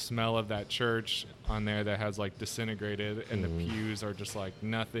remember the smell of that church on there that has like disintegrated, and the pews are just like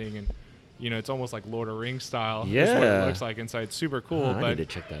nothing, and it's almost like Lord of the Rings style. That's what Yeah. it looks like inside. It's super cool. I But need to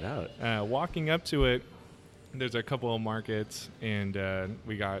check that out. walking up to it, there's a couple of markets, and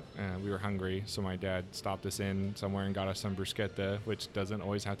we were hungry, so my dad stopped us in somewhere and got us some bruschetta, which doesn't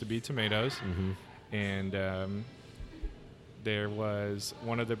always have to be tomatoes. And there was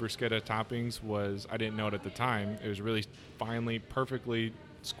one of the bruschetta toppings was, I didn't know it at the time, it was really finely, perfectly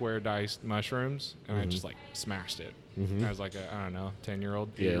square diced mushrooms, and I just like smashed it. I was like I don't know, 10-year-old,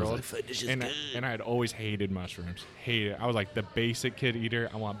 Yeah, it was 8-year-old, like, "Fuck, this is and good." I had always hated mushrooms. Hated it. I was like the basic kid eater.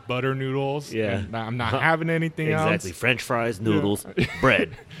 I want butter noodles. Yeah. and I'm not having anything Exactly. else. French fries, noodles,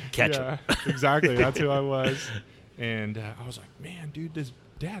 bread, ketchup. Yeah, exactly. That's who I was. And I was like, man, dude, this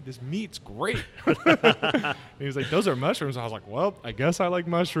Dad, this meat's great. And he was like, those are mushrooms. I was like, well, I guess I like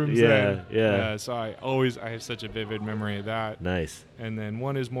mushrooms then. Yeah. So I have such a vivid memory of that. Nice. And then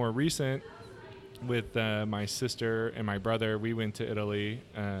one is more recent with my sister and my brother. We went to Italy.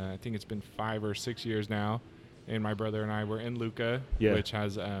 I think it's been 5 or 6 years now. And my brother and I were in Lucca, which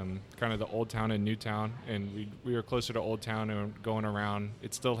has kind of the old town and new town. And we were closer to old town and going around.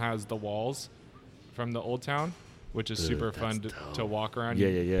 It still has the walls from the old town, which is super fun to walk around.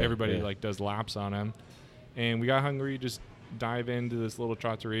 Yeah. Everybody like does laps on them. And we got hungry, just dive into this little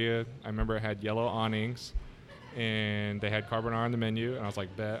trattoria. I remember it had yellow awnings, and they had carbonara on the menu. And I was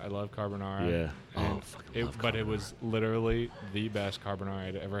like, bet, I love carbonara. Yeah. And but it was literally the best carbonara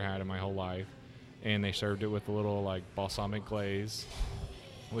I'd ever had in my whole life. And they served it with a little like balsamic glaze,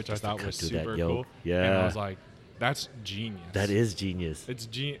 which I thought was super cool. Yeah. And I was like, that's genius. That is genius. It's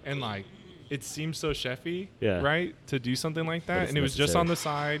and like, it seems so chefy, right? To do something like that. And it was just on the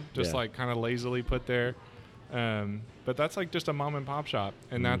side, just like kind of lazily put there. But that's like just a mom and pop shop.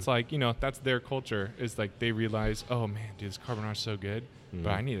 And that's like, that's their culture, is like they realize, oh man, dude, this carbonara's so good, but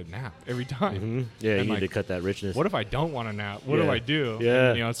I need a nap every time. Yeah, and you like, need to cut that richness. What if I don't want to nap? What do I do?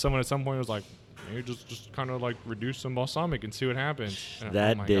 Yeah. And, someone at some point was like, maybe just kind of like reduce some balsamic and see what happens. And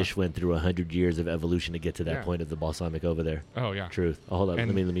that dish went through 100 years of evolution to get to that point of the balsamic over there. Oh yeah. Truth. Oh, hold on. Let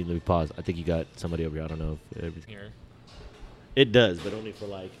me pause. I think you got somebody over here. I don't know if everything. Here. It does, but only for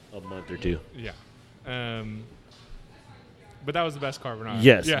like a month or two. Yeah. But that was the best carbonara.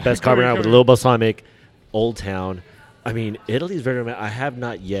 Yes, best carbonara with a little balsamic, Old Town. I mean, Italy's very. I have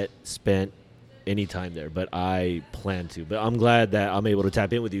not yet spent any time there, but I plan to. But I'm glad that I'm able to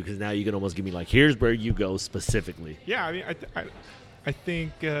tap in with you, because now you can almost give me like, here's where you go specifically. Yeah, I mean, I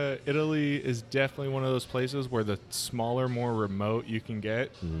think Italy is definitely one of those places where the smaller, more remote you can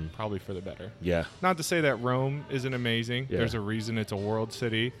get, probably for the better. Yeah. Not to say that Rome isn't amazing. Yeah. There's a reason it's a world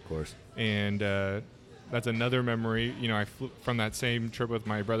city. Of course. And that's another memory. I flew from that same trip with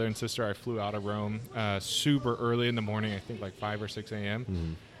my brother and sister. I flew out of Rome super early in the morning, I think like 5 or 6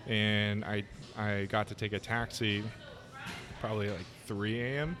 a.m. And I got to take a taxi probably like 3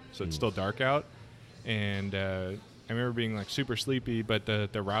 a.m. So it's still dark out. And I remember being like super sleepy, but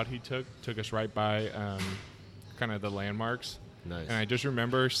the route he took us right by kind of the landmarks. Nice. And I just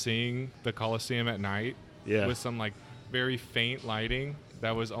remember seeing the Colosseum at night with some like very faint lighting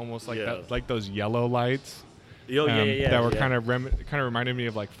that was almost like like those yellow lights. That were kind of reminded me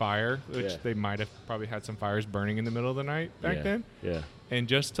of like fire, which they might have probably had some fires burning in the middle of the night back then. Yeah. And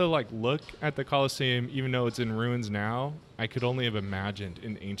just to like look at the Colosseum, even though it's in ruins now, I could only have imagined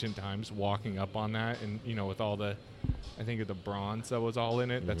in ancient times walking up on that, and with all the, I think of the bronze that was all in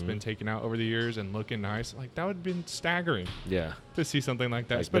it that's been taken out over the years and looking nice, like that would have been staggering. Yeah. To see something like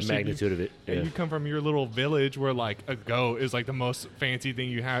that, like especially the magnitude of it. Yeah. You come from your little village where like a goat is like the most fancy thing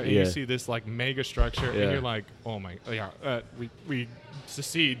you have, and you see this like mega structure, and you're like, oh my, we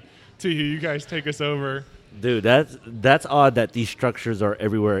secede to you. You guys take us over. Dude, that's odd that these structures are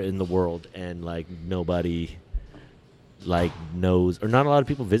everywhere in the world, and like nobody like knows, or not a lot of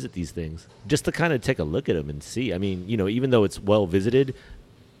people visit these things just to kind of take a look at them and see. I mean, even though it's well visited,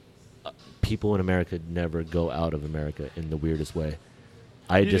 people in America never go out of America in the weirdest way.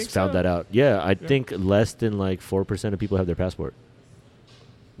 I just found that out. Yeah, I think less than like 4% of people have their passport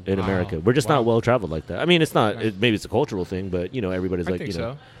in America. We're just not well traveled like that. I mean, it's not. Maybe it's a cultural thing, but everybody's like,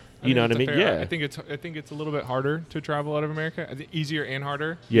 so. You know what I mean? Yeah. I think it's a little bit harder to travel out of America. I think easier and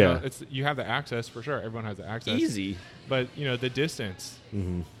harder. Yeah. You have the access for sure. Everyone has the access. Easy. But the distance.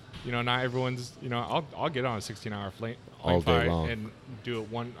 Not everyone's. I'll get on a 16-hour flight all day long and do it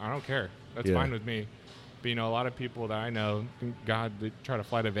one. I don't care. That's fine with me. But a lot of people that I know, God, they try to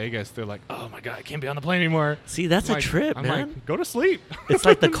fly to Vegas. They're like, oh my God, I can't be on the plane anymore. See, that's a trip, man. I'm like, go to sleep. It's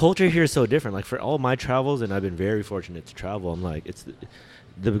like the culture here is so different. Like for all my travels, and I've been very fortunate to travel. I'm like,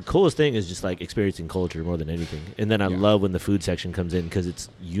 the coolest thing is just like experiencing culture more than anything. And then I love when the food section comes in, because it's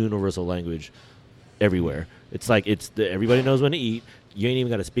universal language everywhere. It's like everybody knows when to eat. You ain't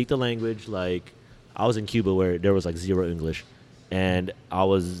even got to speak the language. Like I was in Cuba where there was like zero English, and I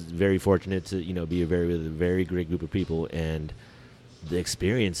was very fortunate to be with a very great group of people, and the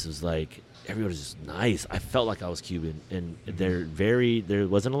experience was like everybody was just nice. I felt like I was Cuban, and there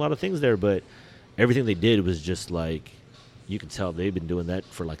wasn't a lot of things there, but everything they did was just like, you can tell they've been doing that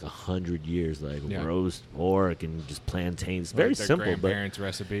for like 100 years, like roast pork and just plantains. Very simple, but grandparents'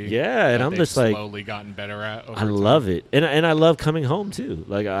 recipe. Yeah, and I'm just like slowly gotten better at. I love it, and I love coming home too.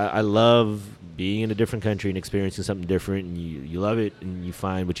 Like I love being in a different country and experiencing something different, and you love it, and you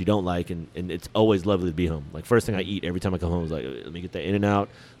find what you don't like, and it's always lovely to be home. Like, first thing I eat every time I come home is like, let me get that In-N-Out,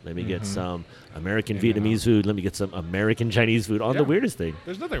 let me get some American Vietnamese food, let me get some American Chinese food, on the weirdest thing.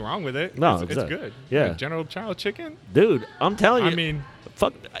 There's nothing wrong with it. No, it's good. Yeah. Like General Chao chicken. Dude, I'm telling you. I mean,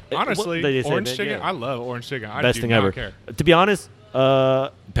 fuck. honestly, orange chicken, I love orange chicken. I best do thing not ever. care. To be honest,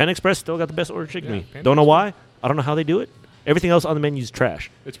 Pan Express still got the best orange chicken to me. Pan Don't know Express. why. I don't know how they do it. Everything else on the menu is trash.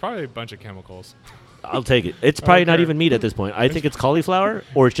 It's probably a bunch of chemicals. I'll take it. It's probably not care. even meat at this point. I think it's cauliflower,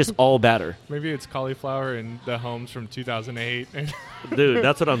 or it's just all batter. Maybe it's cauliflower and the homes from 2008 and, Dude,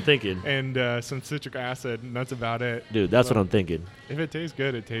 that's what I'm thinking. and some citric acid, and that's about it. Dude, that's what I'm thinking. If it tastes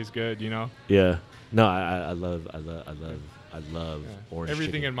good, it tastes good, you know? Yeah. No, I love orange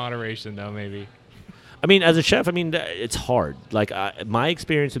Everything chicken. in moderation, though, maybe. I mean, as a chef, I mean, it's hard. Like, my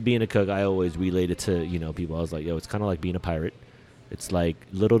experience with being a cook, I always relate it to, people. I was like, yo, it's kind of like being a pirate. It's like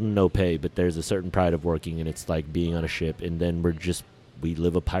little to no pay, but there's a certain pride of working, and it's like being on a ship. And then we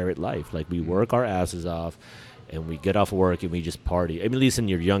live a pirate life. Like, we work our asses off, and we get off of work, and we just party. I mean, at least in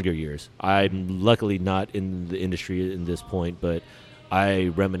your younger years. I'm luckily not in the industry in this point, but I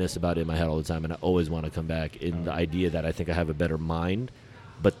reminisce about it in my head all the time, and I always want to come back in the idea that I think I have a better mind,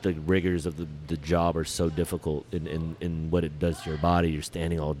 but the rigors of the job are so difficult in what it does to your body. You're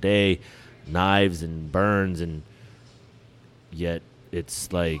standing all day, knives and burns, and yet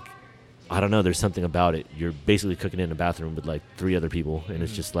it's like, I don't know, there's something about it. You're basically cooking in a bathroom with like 3 other people, and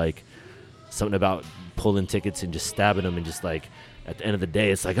it's just like something about pulling tickets and just stabbing them, and just like at the end of the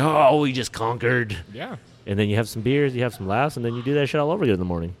day, it's like, oh, we just conquered. Yeah. And then you have some beers, you have some laughs, and then you do that shit all over again in the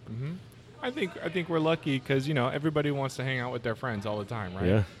morning. I think we're lucky because, everybody wants to hang out with their friends all the time, right?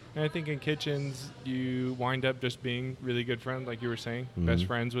 Yeah. And I think in kitchens, you wind up just being really good friends, like you were saying, best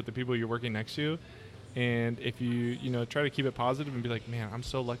friends with the people you're working next to. And if you, try to keep it positive and be like, man, I'm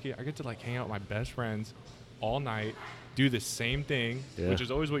so lucky. I get to like hang out with my best friends all night, do the same thing, which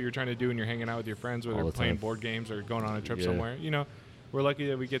is always what you're trying to do when you're hanging out with your friends, whether you're playing board games or going on a trip somewhere. We're lucky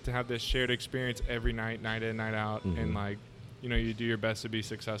that we get to have this shared experience every night, night in, night out. And like, you do your best to be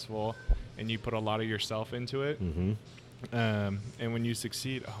successful, and you put a lot of yourself into it. And when you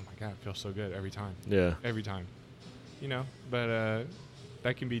succeed, oh my God, it feels so good every time. Yeah. Every time. But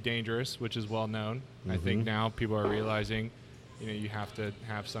that can be dangerous, which is well known. I think now people are realizing, you have to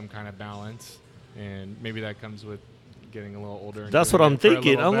have some kind of balance, and maybe that comes with getting a little older. And That's what doing I'm it for a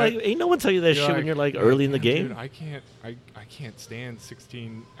thinking. little I'm bit. like, ain't no one tell you that shit when you're like early in the game. Dude, I can't stand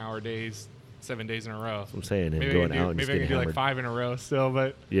 16-hour days, 7 days in a row. I'm saying, and Maybe going I out and maybe just I getting can do like hammered. 5 in a row still,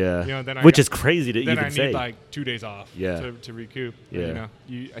 but Yeah. then Which is crazy to then even I say. need like 2 days off. Yeah. To recoup. Yeah.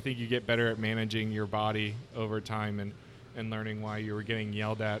 I think you get better at managing your body over time and learning why you were getting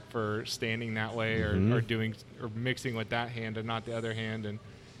yelled at for standing that way or doing or mixing with that hand and not the other hand. And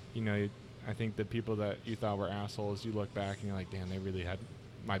I think the people that you thought were assholes, you look back and you're like, damn, they really had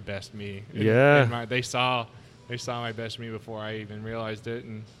my best me. Yeah. They saw my best me before I even realized it,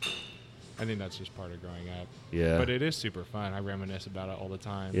 and I think that's just part of growing up. Yeah. But it is super fun. I reminisce about it all the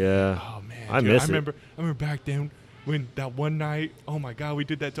time. Yeah. Oh man, I dude, miss I it. remember back then when that one night, oh my God, we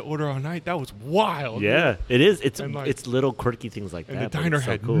did that to order all night. That was wild. Yeah, it is. It's And, like, it's little quirky things like And that. the but diner it's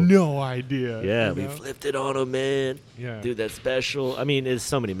so had cool. no idea. Yeah, you we know? flipped it on them, man. Yeah. Dude, that's special. I mean, it's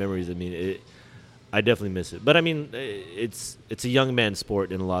so many memories. I mean, I definitely miss it. But I mean, it's a young man's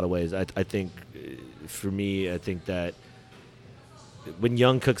sport in a lot of ways. I think, for me, I think that when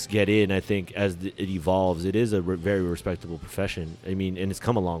young cooks get in, I think as it evolves, it is a very respectable profession. I mean, and it's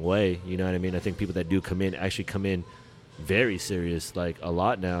come a long way. You know what I mean? I think people that do come in actually come in very serious, like a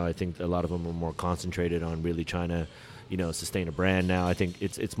lot now. I think a lot of them are more concentrated on really trying to, sustain a brand now. I think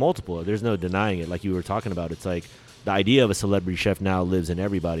it's multiple. There's no denying it. Like you were talking about, it's like the idea of a celebrity chef now lives in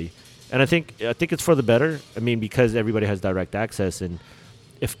everybody. And I think it's for the better. I mean, because everybody has direct access, and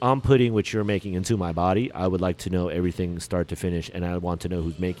if I'm putting what you're making into my body, I would like to know everything start to finish, and I want to know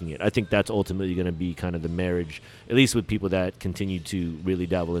who's making it. I think that's ultimately going to be kind of the marriage, at least with people that continue to really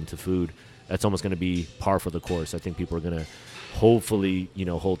dabble into food. That's almost going to be par for the course. I think people are going to hopefully,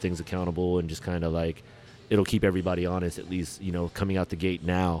 hold things accountable, and just kind of like, it'll keep everybody honest, at least, coming out the gate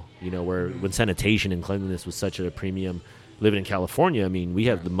now, where when sanitation and cleanliness was such a premium. Living in California, I mean, we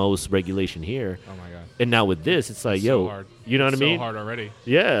have the most regulation here. Oh my God. And now with this, it's like, It's yo, so hard. you know what I mean? So hard already.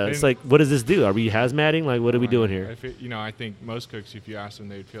 Yeah, it's like, what does this do? Are we hazmatting? Like, what are we doing here? I think most cooks, if you ask them,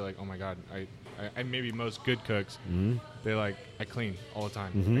 they'd feel like, oh my God, I maybe most good cooks, they're like, I clean all the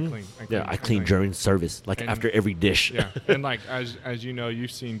time. I clean. Yeah, I clean during service, like And- after every dish. Yeah, and like as you know, you've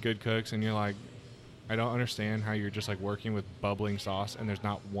seen good cooks, and you're like, I don't understand how you're just like working with bubbling sauce, and there's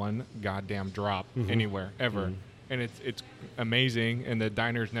not one goddamn drop anywhere ever. and it's amazing, and the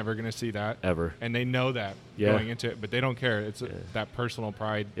diner's never going to see that ever. and they know that going into it, but they don't care. It's that personal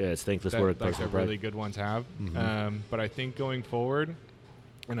pride. Yeah, it's thankless that, work. like Personal the pride. really good ones have. But I think going forward,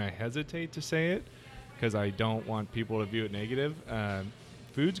 and I hesitate to say it because I don't want people to view it negative.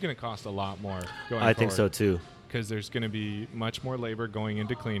 Food's going to cost a lot more going I forward. think so too. Because there's going to be much more labor going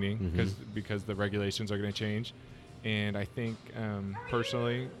into cleaning because the regulations are going to change. And I think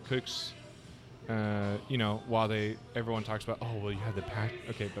personally, cooks, while everyone talks about, oh, well, you have the passion.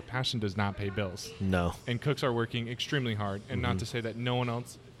 Okay, but passion does not pay bills. No. And cooks are working extremely hard. And not to say that no one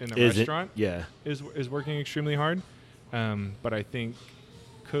else in the Is it? restaurant Yeah. is working extremely hard. But I think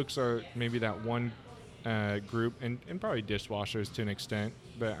cooks are maybe that one group, and probably dishwashers to an extent,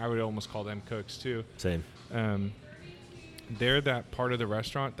 but I would almost call them cooks too. Same. They're that part of the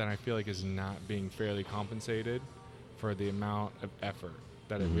restaurant that I feel like is not being fairly compensated for the amount of effort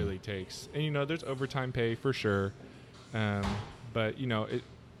that it really takes. And there's overtime pay for sure, but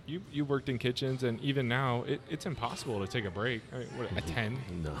you worked in kitchens, and even now it's impossible to take a break. I mean, a 10?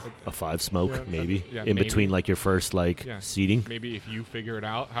 No. A 5 smoke, maybe. Yeah, in maybe. between like your first seating. Maybe if you figure it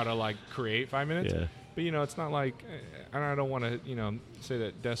out how to create 5 minutes. Yeah. But it's not like, and I don't want to say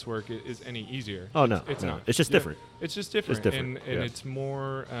that desk work is any easier. Oh no, it's no. not. It's just different. It's just different. It's different, and it's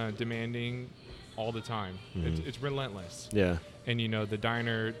more demanding all the time. It's relentless. Yeah. And the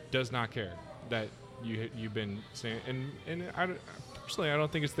diner does not care that you've been saying, and personally, I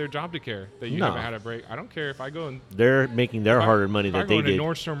don't think it's their job to care that you haven't had a break. I don't care if I go and they're making their hard-earned money if that I they go did. into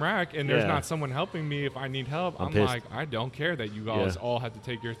Nordstrom Rack and there's not someone helping me if I need help, I'm pissed. like, I don't care that you guys all have to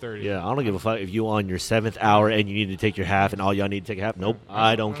take your 30. Yeah, I don't give a fuck if you on your 7th hour and you need to take your half and all y'all need to take a half. Nope,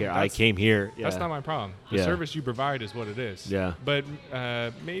 I don't care. I came here. Yeah. That's not my problem. The service you provide is what it is. Yeah. But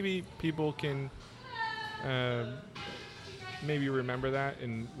maybe people can maybe remember that,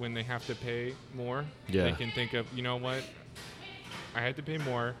 and when they have to pay more, they can think of, you know what, I had to pay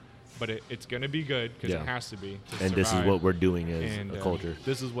more, but it's going to be good because it has to be. And this is what we're doing as and, a culture.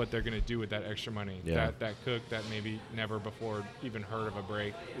 This is what they're going to do with that extra money. Yeah. That cook that maybe never before even heard of a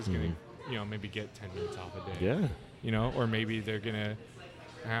break is going to, maybe get 10 minutes off a day. Yeah. Or maybe they're going to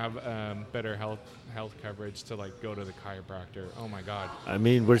have better health coverage to go to the chiropractor. Oh my God. I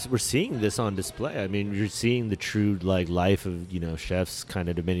mean, we're seeing this on display. I mean, you're seeing the true life of chefs kind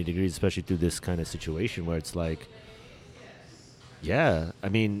of to many degrees, especially through this kind of situation where it's like, yeah. I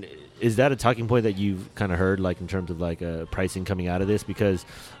mean, is that a talking point that you've kind of heard in terms of pricing coming out of this? Because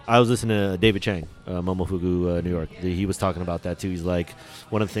I was listening to David Chang, Momofuku, New York. He was talking about that too. He's like,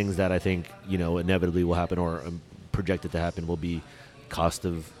 one of the things that I think inevitably will happen or projected to happen will be cost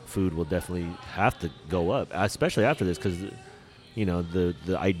of food will definitely have to go up, especially after this, because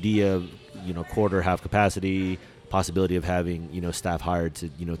the idea of quarter half capacity, possibility of having staff hired to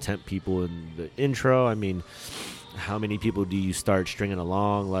temp people in the intro. I mean, how many people do you start stringing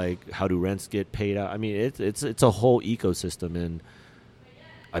along? How do rents get paid out? I mean, it's a whole ecosystem, and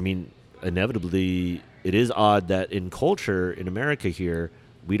I mean, inevitably, it is odd that in culture in America here,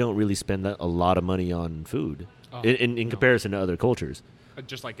 we don't really spend a lot of money on food. In comparison to other cultures.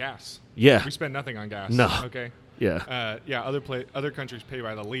 Just like gas. Yeah. We spend nothing on gas. No. Okay. Yeah. Other countries pay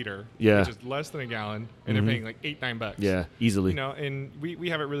by the liter. Yeah. Which is less than a gallon, and they're paying $8-9. Yeah, easily. And we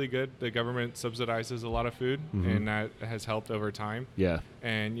have it really good. The government subsidizes a lot of food, and that has helped over time. Yeah.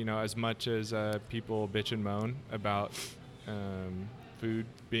 And as much as people bitch and moan about food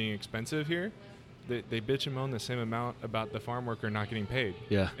being expensive here, they bitch and moan the same amount about the farm worker not getting paid.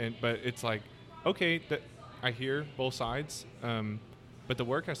 Yeah. But it's like, okay, I hear both sides, but the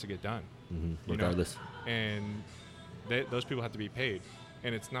work has to get done. Regardless. And those people have to be paid.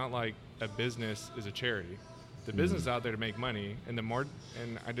 And it's not like a business is a charity. The business is out there to make money, and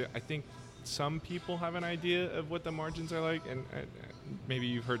I think some people have an idea of what the margins are like, and maybe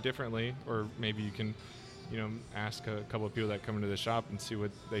you've heard differently, or maybe you can ask a couple of people that come into the shop and see what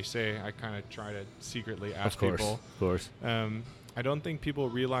they say. I kind of try to secretly ask people. Of course. I don't think people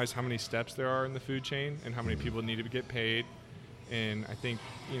realize how many steps there are in the food chain and how many people need to get paid. And I think,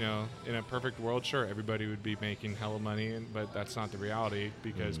 in a perfect world, sure, everybody would be making hella money, but that's not the reality,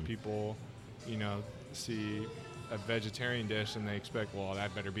 because people, see a vegetarian dish and they expect, well,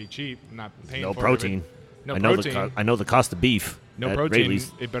 that better be cheap. I'm not paying No for protein. No I know protein. I know the cost of beef. No protein.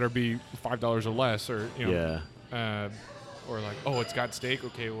 It better be $5 or less, or or it's got steak.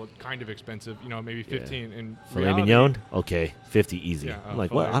 Okay, well, kind of expensive. Maybe 15. And filet mignon. Okay, 50 easy. Yeah, I'm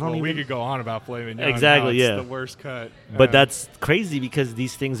like, what? I don't even. We could go on about filet mignon. Exactly. It's Yeah. the worst cut. But that's crazy because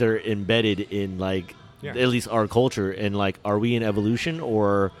these things are embedded in at least our culture. And are we in evolution,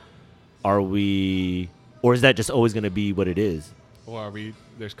 or are we, or is that just always going to be what it is? or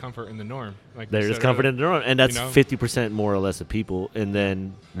there's comfort in the norm. Like There's comfort in the norm, and that's 50% more or less of people. And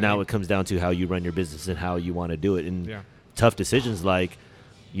then now it comes down to how you run your business and how you want to do it. And tough decisions like,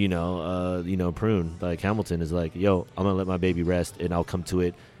 Prune, like Hamilton is like, yo, I'm gonna let my baby rest, and I'll come to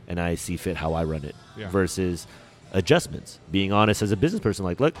it, and I see fit how I run it. Versus adjustments, being honest as a business person,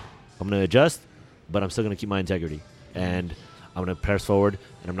 like, look, I'm gonna adjust, but I'm still gonna keep my integrity, and I'm gonna press forward,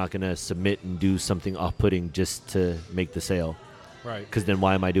 and I'm not gonna submit and do something off-putting just to make the sale. Right. Because then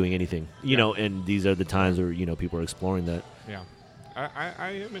why am I doing anything? You know, and these are the times where, people are exploring that. Yeah. I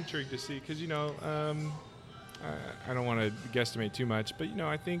am intrigued to see because, I don't want to guesstimate too much, but,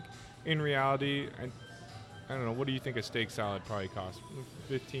 I think in reality, I don't know, what do you think a steak salad probably costs?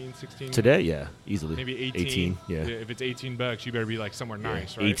 15, 16? Today, yeah, easily. Maybe 18? Yeah. If it's $18, you better be like somewhere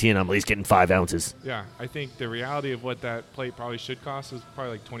nice, right? 18, I'm at least getting 5 ounces. Yeah, I think the reality of what that plate probably should cost is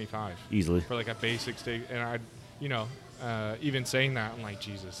probably like 25. Easily. For like a basic steak. And even saying that, I'm like,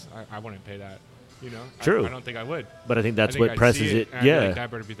 Jesus, I wouldn't pay that. True. I don't think I would. But I think that's what presses it. Yeah. Like,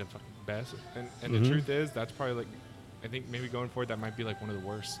 that better be the best. And the truth is, that's probably like, I think maybe going forward, that might be like one of the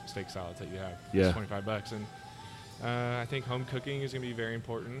worst steak salads that you have. Yeah. It's $25. And I think home cooking is going to be very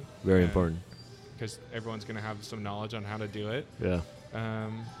important. Very important. Because everyone's going to have some knowledge on how to do it. Yeah.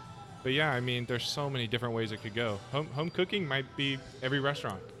 But yeah, I mean, there's so many different ways it could go. Home cooking might be every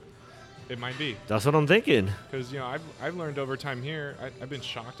restaurant. It might be. That's what I'm thinking. Because I've learned over time here. I've been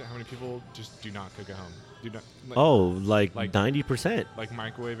shocked at how many people just do not cook at home. Do not. Like 90%. Like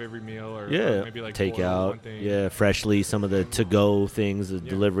microwave every meal, or maybe like takeout. Yeah, freshly. Some of the to-go things, the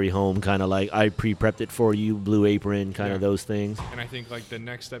delivery home, kind of like I pre-prepped it for you, Blue Apron, kind of those things. And I think like the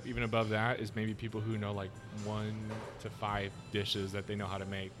next step, even above that, is maybe people who know like 1 to 5 dishes that they know how to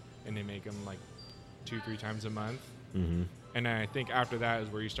make, and they make them like 2-3 times a month. Mm-hmm. And then I think after that is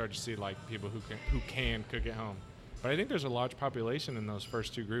where you start to see like people who can cook at home. But I think there's a large population in those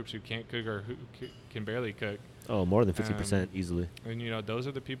first two groups who can't cook or who can barely cook. Oh, more than 50% easily. And those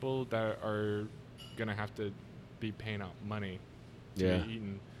are the people that are gonna have to be paying out money to be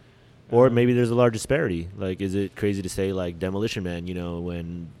eaten. Or maybe there's a large disparity. Like, is it crazy to say like Demolition Man?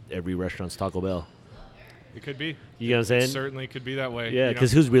 When every restaurant's Taco Bell. It could be. You know what I'm saying? It certainly could be that way. Yeah,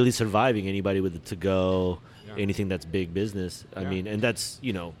 because who's really surviving? Anybody with the to-go, anything that's big business. I mean, and that's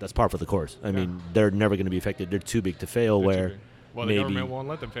that's par for the course. I mean, they're never going to be affected. They're too big to fail. The government won't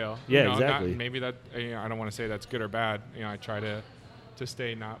let them fail. Yeah, exactly. Maybe that. I don't want to say that's good or bad. I try to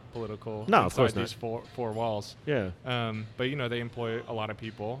stay not political. No, of course not. These four walls. Yeah. But they employ a lot of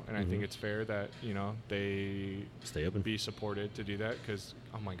people, and I think it's fair that they stay open, be supported to do that. Because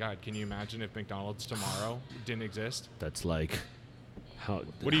oh my God, can you imagine if McDonald's tomorrow didn't exist? That's like. What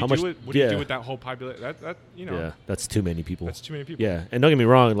do you do with that whole population? Yeah, that's too many people. That's too many people. Yeah, and don't get me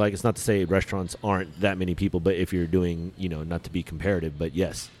wrong. Like, it's not to say restaurants aren't that many people, but if you're doing, not to be comparative, but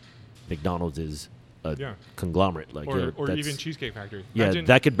yes, McDonald's is a conglomerate. Like, or even Cheesecake Factory. Yeah,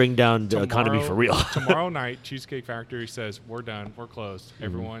 that could bring down the economy for real. Tomorrow night, Cheesecake Factory says, "We're done. We're closed.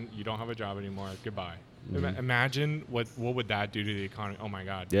 Everyone, you don't have a job anymore. Goodbye." Imagine what would that do to the economy? Oh my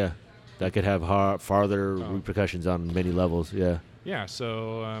God. Yeah, that could have farther repercussions on many levels. Yeah. Yeah,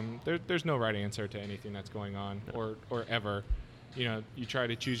 so there's no right answer to anything that's going on or ever. You try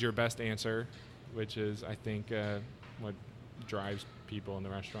to choose your best answer, which is, I think, what drives people in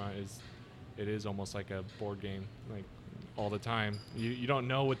the restaurant it is almost like a board game, like all the time. You don't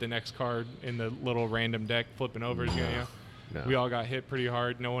know what the next card in the little random deck flipping over is going to. No. We all got hit pretty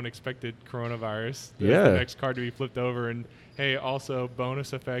hard. No one expected coronavirus. There's the next card to be flipped over, and hey, also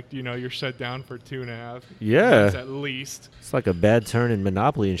bonus effect. You're shut down for 2.5 months at least. It's like a bad turn in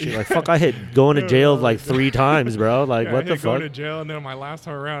Monopoly and shit. Like, fuck, I hit going to jail like 3 times, bro. Like, what the fuck? Going to jail, and then on my last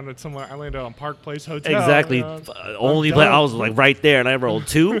time around, I landed on Park Place Hotel. Exactly. Only play. I was like right there, and I rolled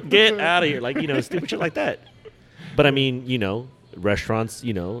 2. Get out of here. Like, stupid shit like that. But I mean, restaurants,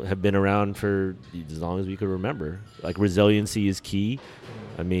 have been around for as long as we could remember. Like, resiliency is key.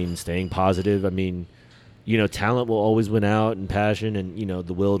 I mean, staying positive. I mean, talent will always win out, and passion, and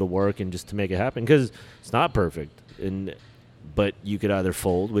the will to work and just to make it happen, because it's not perfect. But you could either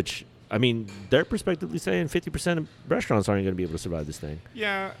fold, which I mean, they're prospectively saying 50% of restaurants aren't going to be able to survive this thing.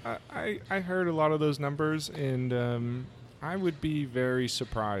 Yeah, I heard a lot of those numbers, and I would be very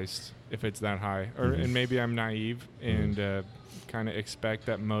surprised if it's that high. And maybe I'm naive and kind of expect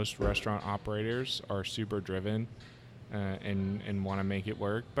that most restaurant operators are super driven and want to make it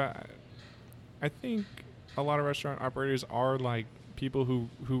work. But I think a lot of restaurant operators are like people who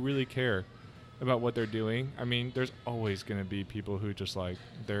really care about what they're doing. I mean, there's always going to be people who just like,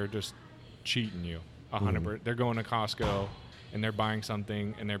 they're just cheating you 100%. They're going to Costco and they're buying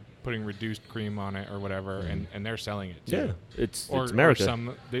something and they're putting reduced cream on it or whatever, and they're selling it too. Yeah, it's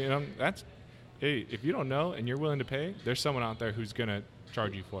America. Or that's, hey, if you don't know and you're willing to pay, there's someone out there who's gonna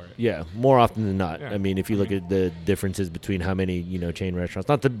charge you for it. Yeah, more often than not. Yeah. I mean, if you look at the differences between how many, chain restaurants,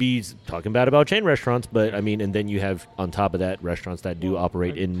 not to be talking bad about chain restaurants, but I mean, and then you have on top of that restaurants that do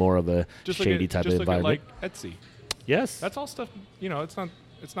operate in more of a shady type of environment. Look at like Etsy. Yes. That's all stuff,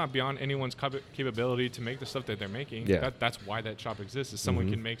 it's not beyond anyone's capability to make the stuff that they're making. Yeah. That's why that shop exists, is someone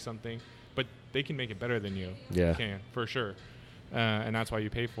can make something, but they can make it better than you. Yeah. Can, for sure. And that's why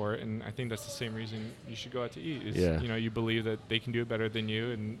you pay for it. And I think that's the same reason you should go out to eat. Is, you believe that they can do it better than you,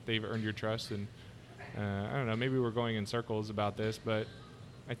 and they've earned your trust. And I don't know, maybe we're going in circles about this, but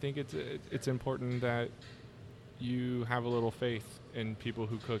I think it's important that you have a little faith in people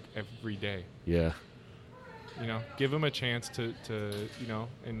who cook every day. Yeah. Give them a chance to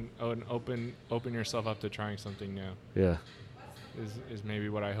and open yourself up to trying something new. Yeah. Is maybe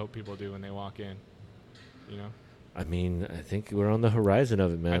what I hope people do when they walk in. I mean, I think we're on the horizon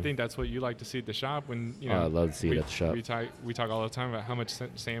of it, man. I think that's what you like to see at the shop when, I love to see it at the shop. We talk all the time about how much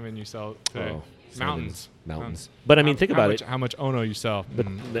salmon you sell today. Mountains. But I mean, think about it. How much Ono you sell. But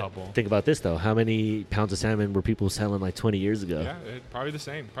think about this, though. How many pounds of salmon were people selling like 20 years ago? Yeah, probably the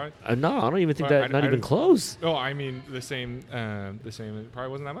same. No, I don't even think that, not even close. No, I mean, the same, it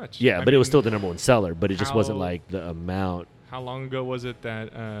probably wasn't that much. Yeah, but it was still the number one seller, but it just wasn't like the amount. How long ago was it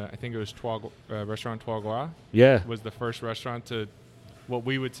that I think it was Restaurant Trois Gras? Yeah. Was the first restaurant to what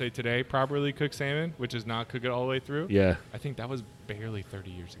we would say today properly cook salmon, which is not cook it all the way through. Yeah. I think that was barely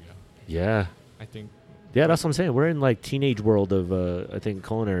 30 years ago. Yeah. I think. Yeah, that's what I'm saying. We're in like teenage world of I think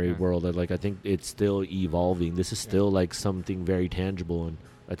culinary world. Like I think it's still evolving. This is still like something very tangible, and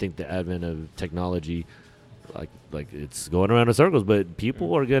I think the advent of technology, like it's going around in circles. But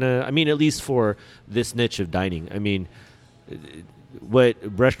people are gonna. I mean, at least for this niche of dining. I mean, what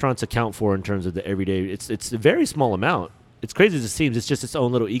restaurants account for in terms of the everyday, it's a very small amount. It's crazy as it seems. It's just its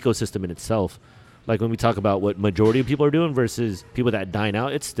own little ecosystem in itself. Like when we talk about what majority of people are doing versus people that dine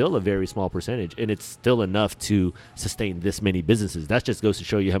out, it's still a very small percentage, and it's still enough to sustain this many businesses. That just goes to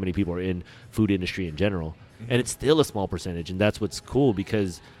show you how many people are in food industry in general. And it's still a small percentage, and that's what's cool,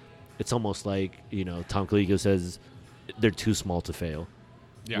 because it's almost like, Tom Colicchio says they're too small to fail.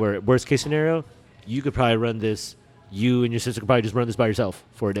 Yeah. Where worst case scenario, you could probably run this, you and your sister could probably just run this by yourself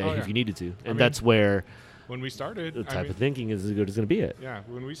for a day if you needed to. And that's where when we started, the type of thinking is as good as going to be at. Yeah,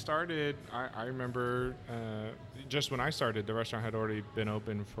 when we started, I remember just when I started, the restaurant had already been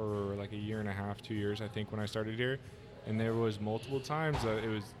open for like a year and a half, 2 years, I think, when I started here. And there was multiple times that it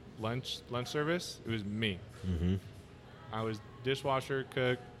was lunch service. It was me. Mm-hmm. I was dishwasher,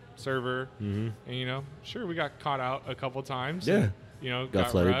 cook, server, and sure, we got caught out a couple times. Yeah. And, got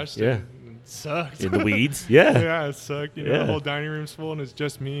flooded. rushed. Yeah. And it sucked. In the weeds. Yeah. Yeah, it sucked. The whole dining room's full, and it's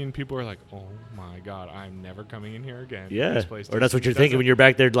just me, and people are like, "Oh my God, I'm never coming in here again." Yeah. This place or that's what you're thinking when you're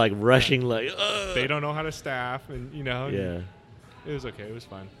back there, like rushing, like. Ugh. They don't know how to staff, and Yeah. It was okay. It was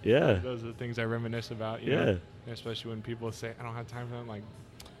fun. Yeah. Those are the things I reminisce about. Yeah. And especially when people say, "I don't have time for them," like,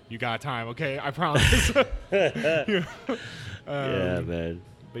 you got time, okay? I promise. Yeah, man.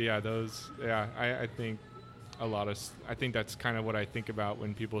 But yeah, I think I think that's kind of what I think about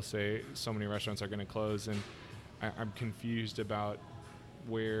when people say so many restaurants are going to close, and I'm confused about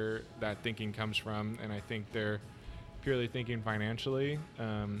where that thinking comes from, and I think they're purely thinking financially,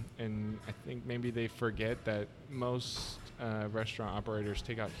 and I think maybe they forget that most restaurant operators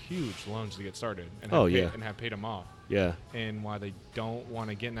take out huge loans to get started and have paid them off. Yeah. And while they don't want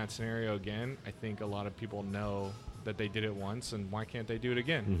to get in that scenario again, I think a lot of people know that they did it once, and why can't they do it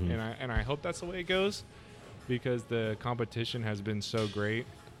again? Mm-hmm. And I hope that's the way it goes, because the competition has been so great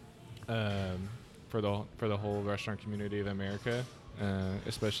for the whole restaurant community of America,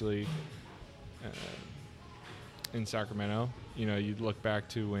 especially in Sacramento. You look back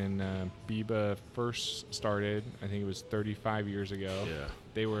to when Biba first started. I think it was 35 years ago. Yeah.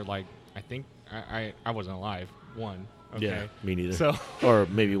 They were like, I think I wasn't alive. One. Okay. Yeah, me neither. So, or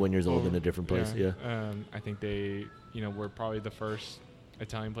maybe 1 year old in a different place. Yeah. I think they, were probably the first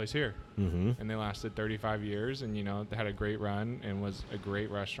Italian place here, Mm-hmm. and they lasted 35 years, and they had a great run and was a great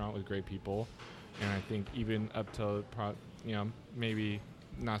restaurant with great people. And I think even up to maybe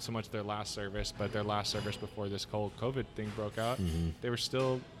not so much their last service, but their last service before this whole COVID thing broke out, they were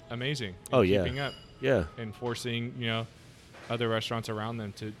still amazing. Keeping up. Yeah. And forcing other restaurants around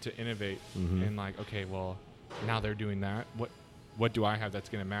them to innovate, and like, okay, well, now they're doing that. What do I have that's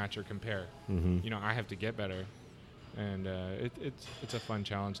going to match or compare? I have to get better, and it's a fun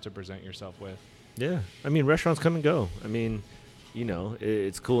challenge to present yourself with. Yeah, I mean, restaurants come and go. I mean,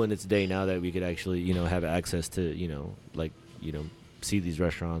 it's cool in its day now that we could actually have access to like see these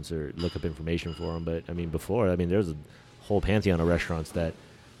restaurants or look up information for them. But I mean, before, I mean, there's a whole pantheon of restaurants that,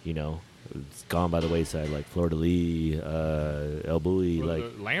 it's gone by the wayside, like Fleur de Lis, El Bulli, Well,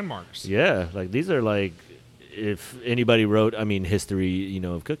 like the landmarks. yeah, like these are like, if anybody wrote, I mean, history,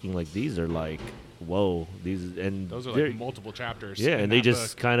 of cooking, like these are like, whoa, Those are they're- like multiple chapters. yeah, in and they that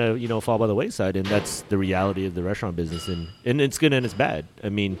just book. kind of fall by the wayside, and that's the reality of the restaurant business, and it's good and it's bad. I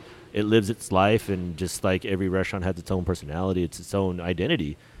mean, it lives its life, and just like every restaurant has its own personality, it's its own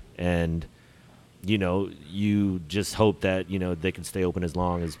identity, and you just hope that they can stay open as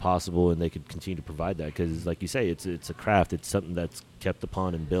long as possible, and they could continue to provide that, because like you say, it's a craft, it's something that's kept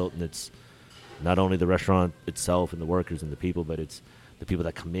upon and built, and it's not only the restaurant itself and the workers and the people, but it's the people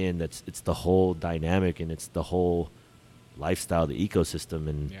that come in. It's the whole dynamic, and it's the whole lifestyle, the ecosystem,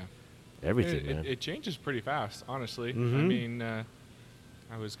 and Yeah. everything, man. It changes pretty fast, honestly. I Mhm. mean,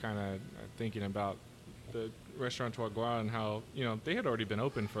 I was kind of thinking about the Restaurateur Guau and how, they had already been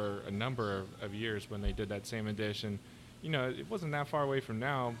open for a number of years when they did that salmon dish. And, it wasn't that far away from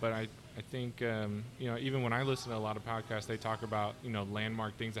now, but I think, even when I listen to a lot of podcasts, they talk about,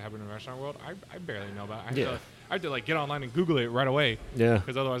 landmark things that happen in the restaurant world. I barely know about it. I have to like get online and Google it right away. Yeah.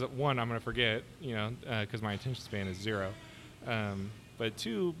 Because otherwise, one, I'm going to forget, because my attention span is 0. But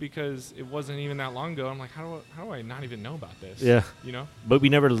 2, because it wasn't even that long ago, I'm like, how do I not even know about this? Yeah. You know? But we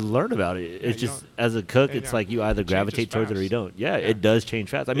never learn about it. It's you just, don't- as a cook, and it's yeah, like you either it changes gravitate towards it or you fast. don't. Yeah, Yeah. it does change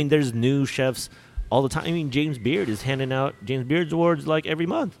fast. I mean, there's new chefs all the time. I mean, James Beard is handing out James Beard's awards like every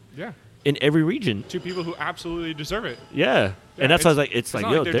month Yeah. in every region. 2 people who absolutely deserve it. Yeah. Yeah, And that's why I was like, it's like,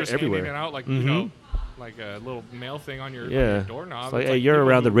 not yo, like they're they're just handing everywhere. it out like, Mhm. like a little mail thing on your, Yeah. doorknob. It's like, It's hey, like you're people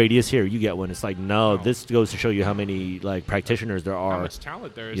around the who- radius here. You get one. It's like, no, No. this goes to show you how many like practitioners there How are. much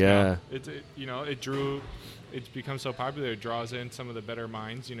talent there is Yeah. now. It's become so popular, it draws in some of the better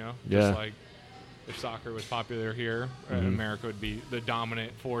minds, Yeah. Just like if soccer was popular here, Mhm. America would be the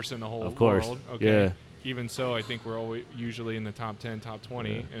dominant force in the whole Of course. world. Okay. Yeah. Even so, I think we're always usually in the top 10, top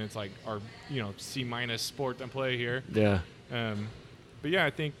 20, Yeah. and it's like our, C- sport to play here. Yeah. But yeah, I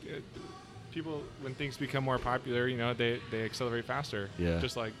think people, when things become more popular, they accelerate faster. Yeah.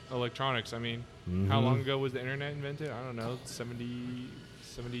 Just like electronics. I mean, how Mhm. long ago was the internet invented? I don't know,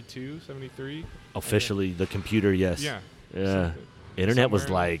 72, 73? Officially, the computer, yes. Yeah. Yeah. So- Internet was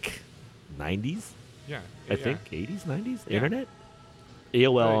somewhere- like 90s, Yeah. I yeah. think. 80s, 90s? Yeah. Internet?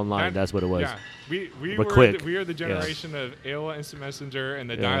 AOL Like, Online, that's what it was. Yeah, we But were quick. we are the Yeah. generation of AOL Instant Messenger and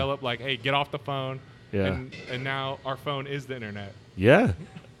the Yeah. dial-up. Like, hey, get off the phone. Yeah. And now our phone is the internet. Yeah.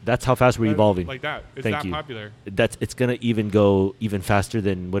 That's how fast we're That- evolving. Like that. It's Thank that you. popular. It's going to even go even faster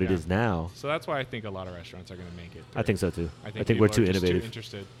than what it Yeah. is now. So that's why I think a lot of restaurants are going to make it. I think so too. I I think think we're people too are just innovative. Too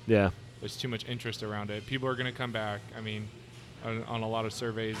interested. Yeah. There's too much interest around it. People are going to come back. I mean, on a lot of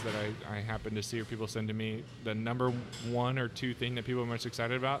surveys that I happen to see or people send to me, the number 1 or 2 thing that people are most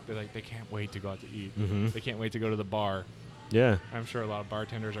excited about, they're like, they can't wait to go out to eat. Mhm. They can't wait to go to the bar. Yeah. I'm sure a lot of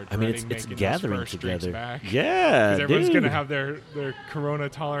bartenders are I mean, dreading it's making gathering those first drinks together. back. Yeah. Because everyone's going to dude. have their corona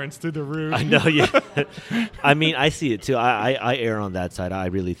tolerance to the roof. I know, yeah. I mean, I see it too. I err on that side. I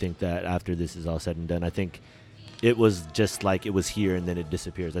really think that after this is all said and done, I think it was just like it was here and then it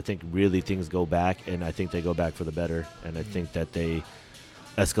disappears. I think really things go back, and I think they go back for the better. And I think that they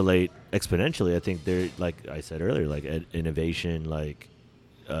escalate exponentially. I think they're, like I said earlier, like innovation, like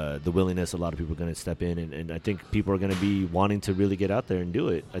the willingness. A lot of people are going to step in, and I think people are going to be wanting to really get out there and do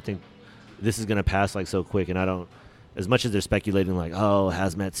it. I think this is going to pass like so quick, and I don't. As much as they're speculating, like, oh,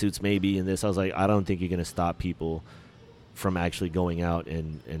 hazmat suits maybe, and this, I was like, I don't think you're going to stop people from actually going out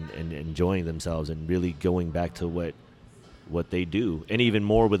and enjoying themselves and really going back to what they do, and even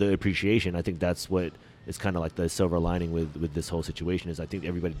more with the appreciation. I think that's what is kind of like the silver lining with this whole situation, is I think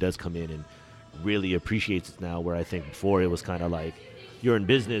everybody does come in and really appreciates it now, where I think before it was kind of like, you're in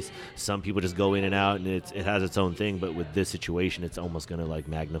business, some people just go in and out and it has its own thing, but with this situation it's almost going to like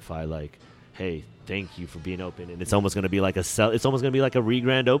magnify, like, hey, thank you for being open, and it's almost going to be like it's almost going to be like a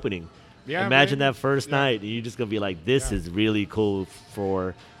re-grand opening. Yeah, Imagine man. that first Yeah. night, and you're just going to be like, this Yeah. is really cool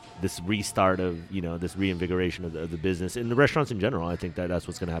for this restart of, this reinvigoration of the business and the restaurants in general. I think that's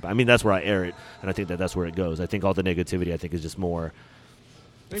what's going to happen. I mean, that's where I air it, and I think that's where it goes. I think all the negativity, I think, is just more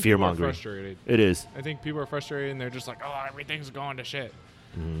I think fear people are mongering. frustrated. It is. I think people are frustrated and they're just like, oh, everything's going to shit.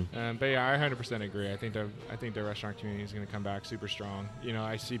 Mhm. But yeah, I 100% agree. I think the restaurant community is going to come back super strong.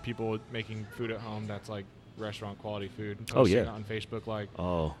 I see people making food at home that's like restaurant quality food. And Oh, posting yeah. it on Facebook like,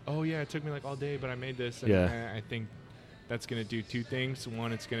 Oh, oh yeah, it took me like all day, but I made this. And, Yeah. and I think that's going to do 2 things.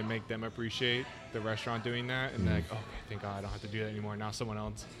 One, it's going to make them appreciate the restaurant doing that, and they're like, okay, thank God, I don't have to do that anymore. Now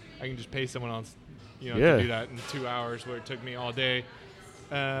I can just pay someone else, Yeah. to do that in 2 hours where it took me all day.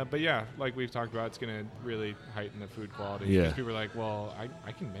 But yeah, like we've talked about, it's going to really heighten the food quality. Yeah. Because people are like, well,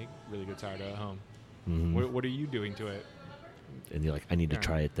 I can make really good sourdough at home. Mm-hmm. What are you doing to it? And you're like, I need to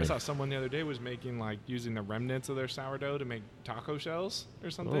try it I then. saw someone the other day was making, like, using the remnants of their sourdough to make taco shells or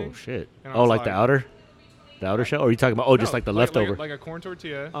something. Oh, shit. And I Oh, was like the outer? The outer shell? Or are you talking about, just like the leftover? Like a corn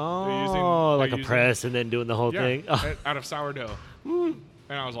tortilla. Oh, like a press and then doing the whole thing? Oh. Out of sourdough. And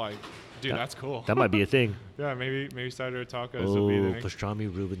I was like, dude, that's cool. That might be a thing. Yeah, maybe sourdough tacos will be the next.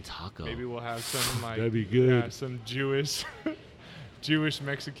 Pastrami Reuben taco. Maybe we'll have some, like, That'd be good. Yeah, some Jewish,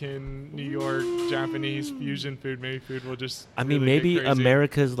 Mexican, New York, Japanese fusion food. Maybe food will just. I mean, really maybe get crazy.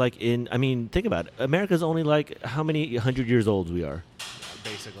 America's like think about it. America's only like how many 100 years old we are.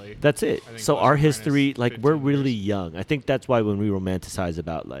 Basically. That's it. I think So plus our or minus history, like, we're 15 really years. young. I think that's why when we romanticize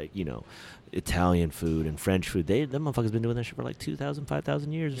about, like, you know, Italian food and French food, them motherfuckers been doing that shit for like 2,000,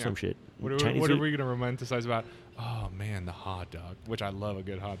 5,000 years or Yeah. some shit. What Chinese are food? we gonna romanticize about? Oh man, the hot dog, which I love a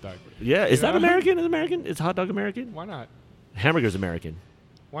good hot dog. Yeah, is that Yeah. American? Is American? Is hot dog American? Why not? Hamburger's American.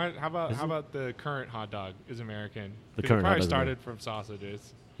 Why? How Is it? about the current hot dog is American? The 'Cause current it hot probably dog is started from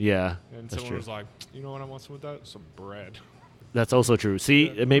sausages, Yeah, and that's someone true. was like, you know what I want with that? Some bread. That's also true. See,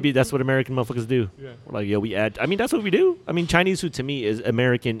 Yeah. maybe that's what American motherfuckers do. Yeah. We're like, we add. I mean, that's what we do. I mean, Chinese food to me is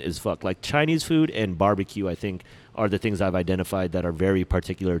American as fuck. Like, Chinese food and barbecue, I think, are the things I've identified that are very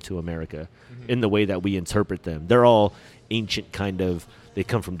particular to America in the way that we interpret them. They're all ancient kind of, they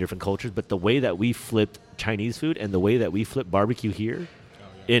come from different cultures, but the way that we flipped Chinese food and the way that we flip barbecue here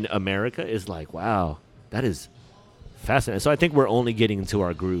in America is like, wow, that is fascinating. So I think we're only getting into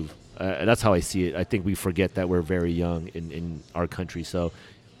our groove. That's how I see it. I think we forget that we're very young in our country. So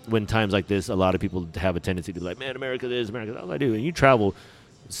when times like this, a lot of people have a tendency to be like, man, America this, America that. I do. And you travel,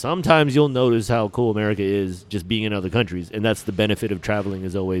 sometimes you'll notice how cool America is just being in other countries. And that's the benefit of traveling,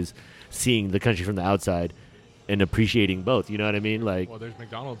 is always seeing the country from the outside and appreciating both. You know what I mean? Like, Well, there's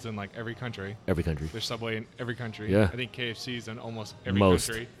McDonald's in like every country. every country. There's Subway in every country. Yeah. I think KFC's in almost every Most.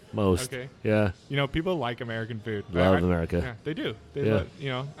 country. Most. Okay. Yeah. You know, people like American food. Love America. Yeah, they do. They Yeah. you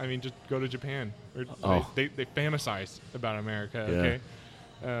know, I mean, just go to Japan. Or Oh. they fantasize about America. Yeah. Okay.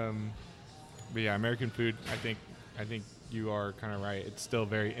 But yeah, American food. I think you are kind of right. It's still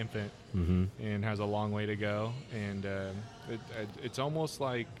very infant Mm-hmm. and has a long way to go. And it's almost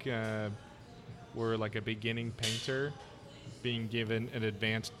like we're like a beginning painter being given an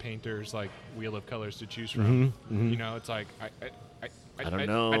advanced painter's like wheel of colors to choose from. Mhm, mhm. You know, it's like I don't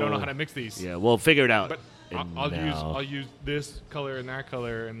know. I don't know how to mix these. Yeah, well, figure it out. But And I'll use this color and that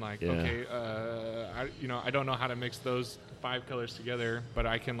color and like Yeah. okay, I don't know how to mix those 5 colors together, but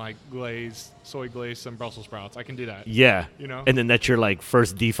I can like soy glaze some Brussels sprouts. I can do that. Yeah. You know? And then that's your like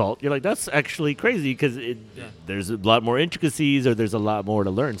first default. You're like, that's actually crazy because there's a lot more intricacies, or there's a lot more to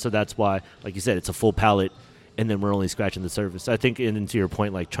learn. So that's why, like you said, it's a full palette, and then we're only scratching the surface. I think, and to your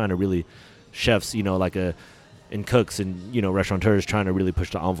point, like trying to really, chefs, you know, like and cooks and, you know, restaurateurs trying to really push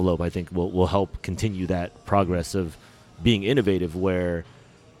the envelope, I think will help continue that progress of being innovative, where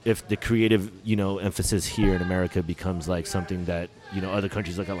if the creative, you know, emphasis here in America becomes like something that, you know, other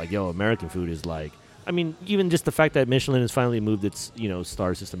countries look at like, yo, American food is like, I mean, even just the fact that Michelin has finally moved its, you know,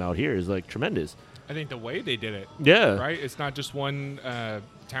 star system out here is like tremendous. I think the way they did it, Yeah. right? It's not just one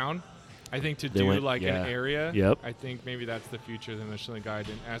town. I think to They do went- like yeah. an area. Yep. I think maybe that's the future of the Michelin Guide,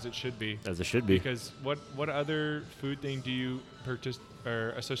 and as it should be. As it should be. Because what other food thing do you purchase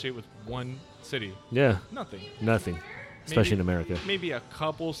or associate with one city? Yeah. Nothing. Nothing. Especially Maybe- in America. Maybe a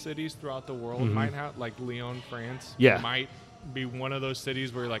couple cities throughout the world Mhm. might have, like Lyon, France. Yeah. Might be one of those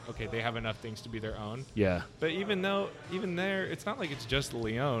cities where like, okay, they have enough things to be their own. Yeah. But even there, it's not like it's just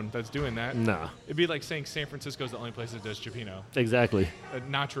Lyon that's doing that. Nah. It'd be like saying San Francisco is the only place that does Cioppino. Exactly.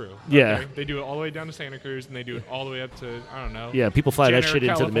 Not true. Yeah. Okay? They do it all the way down to Santa Cruz, and they do it all the way up to, I don't know. Yeah, people fly that Jenner, shit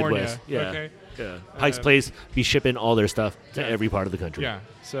into the California, Midwest. Yeah. Okay? Yeah. Pike's Place be shipping all their stuff to Yeah. every part of the country. Yeah.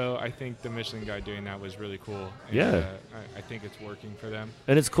 So I think the Michelin Guide doing that was really cool. And, Yeah. I think it's working for them.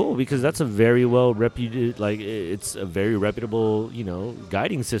 And it's cool because that's a very well reputed, like, it's a very reputable, you know,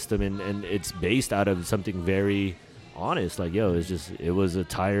 guiding system, and it's based out of something very honest. Like, yo, it was a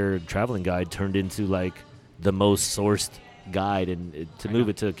tired traveling guide turned into like the most sourced guide, and to I move know.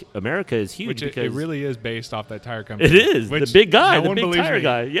 it to America is huge Which because it really is based off that tire company. it is the which big guy, no the one big believes tire me.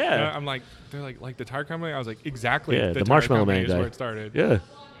 guy. Yeah. I'm like, they're like the tire company. I was like, exactly. Yeah, the the tire Marshmallow company Man is guy. where it started. Yeah.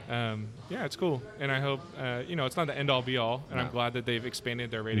 Yeah, it's cool, and I hope you know it's not the end all be all, and I'm No. glad that they've expanded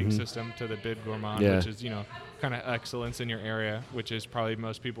their rating Mhm. system to the Bib Gourmand, Yeah. which is, you know, kind of excellence in your area, which is probably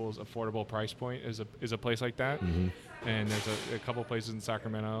most people's affordable price point is a place like that. Hmm. And there's a couple places in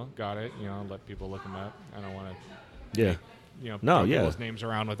Sacramento got it. You know, let people look them up. I don't want to Yeah. No, throw yeah. people's names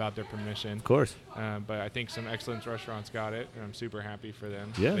around without their permission. Of course. But I think some excellent restaurants got it, and I'm super happy for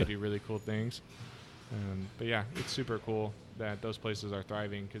them. Yeah. They do really cool things. But yeah, it's super cool that those places are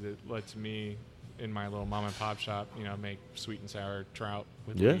thriving because it lets me, in my little mom and pop shop, make sweet and sour trout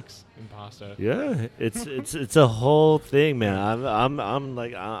with leeks and pasta. Yeah, it's a whole thing, man.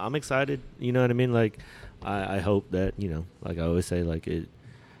 I'm excited. You know what I mean? Like, I hope that like I always say, like it,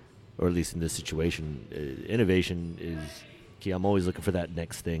 or at least in this situation, innovation is key. I'm always looking for that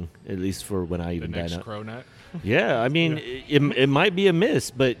next thing, at least for when I even the next dine out. cronut. Yeah, I mean, it might be a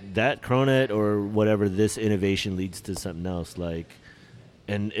miss, but that cronut or whatever, this innovation leads to something else. Like,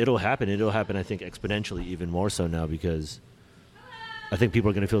 and it'll happen. It'll happen, I think, exponentially even more so now because I think people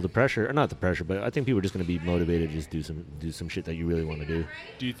are going to feel the pressure, or not the pressure, but I think people are just going to be motivated to just do some shit that you really want to do.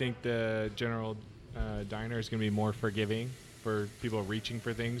 Do you think the general diner is going to be more forgiving for people reaching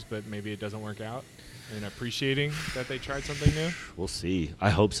for things, but maybe it doesn't work out, and appreciating that they tried something new? We'll see. I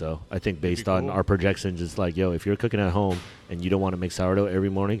hope so. I think based That'd on be cool. our projections, it's like, yo, if you're cooking at home and you don't want to make sourdough every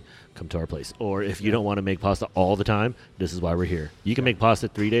morning, come to our place. Or if you don't want to make pasta all the time, this is why we're here. You can make pasta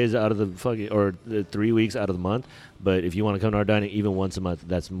 3 days out of the 3 weeks out of the month, but if you want to come to our dining even once a month,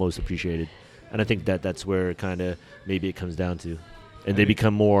 that's most appreciated. And I think that's where kind of maybe it comes down to. And they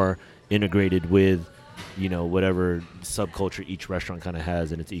become more integrated with whatever subculture each restaurant kind of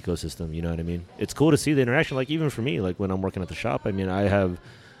has in its ecosystem. You know what I mean? It's cool to see the interaction. Like even for me, like when I'm working at the shop, I mean, I have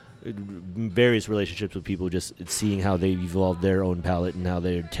various relationships with people, just seeing how they've evolved their own palate and how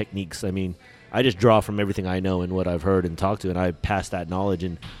their techniques. I mean, I just draw from everything I know and what I've heard and talked to, and I pass that knowledge.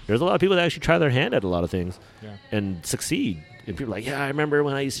 And there's a lot of people that actually try their hand at a lot of things and succeed. And people are like, yeah, I remember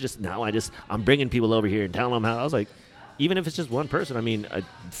when I used to I'm bringing people over here and telling them how. I was like, even if it's just one person, I mean,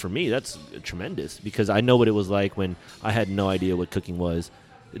 for me, that's tremendous because I know what it was like when I had no idea what cooking was,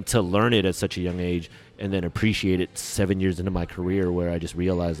 to learn it at such a young age and then appreciate it 7 years into my career where I just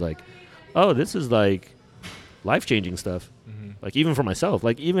realized, like, oh, this is, like, life-changing stuff. Mm-hmm. Like, even for myself.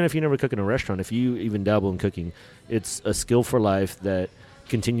 Like, even if you never cook in a restaurant, if you even dabble in cooking, it's a skill for life that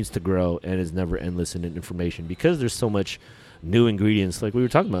continues to grow and is never endless in information because there's so much new ingredients, like we were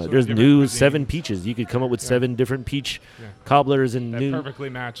talking about. So there's new cuisines. 7 peaches. You could come up with 7 different peach cobblers and that new. perfectly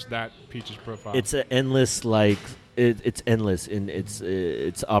match that peach's profile. It's an endless, like it's endless in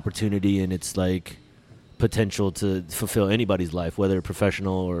its opportunity and its like potential to fulfill anybody's life, whether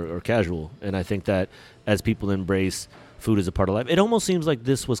professional or casual. And I think that as people embrace food as a part of life, it almost seems like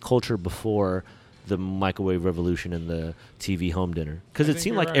this was culture before the microwave revolution and the TV home dinner, because it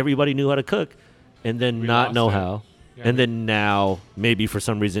seemed like everybody knew how to cook, and then not know how. Yeah, and then now, maybe for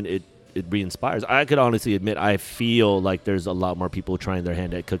some reason, it re-inspires. I could honestly admit I feel like there's a lot more people trying their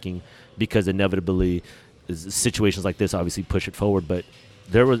hand at cooking because inevitably situations like this obviously push it forward. But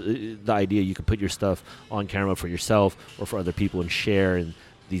there was the idea you could put your stuff on camera for yourself or for other people and share, and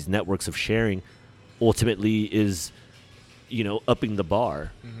these networks of sharing ultimately is, upping the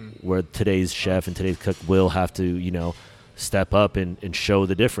bar, where today's chef and today's cook will have to, step up and show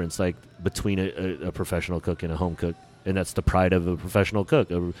the difference, like between a professional cook and a home cook. And that's the pride of a professional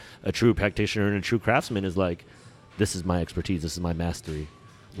cook. A true practitioner and a true craftsman is like, this is my expertise, this is my mastery.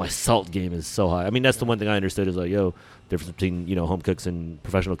 My salt game is so high. I mean, that's the one thing I understood is like, difference between, home cooks and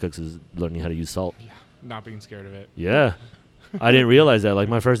professional cooks is learning how to use salt. Yeah, not being scared of it. Yeah. I didn't realize that. Like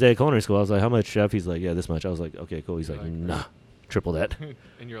my first day at culinary school, I was like, how much, chef? He's like, yeah, this much. I was like, okay, cool. He's like, nah, triple that.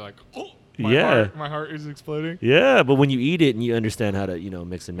 And you're like, oh. My heart is exploding. Yeah, but when you eat it and you understand how to,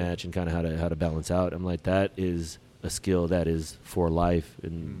 mix and match and kind of how to balance out, I'm like, that is a skill that is for life,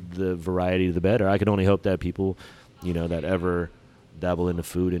 and the variety the better. I can only hope that people, that ever dabble into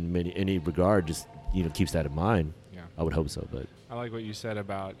food in any regard just, keeps that in mind. Yeah. I would hope so, but I like what you said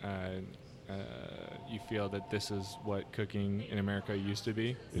about you feel that this is what cooking in America used to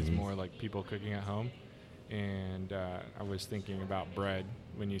be. It's more like people cooking at home. And I was thinking about bread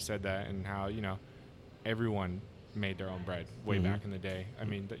when you said that, and how, everyone made their own bread way back in the day. I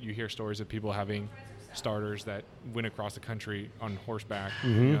mean, you hear stories of people having starters that went across the country on horseback.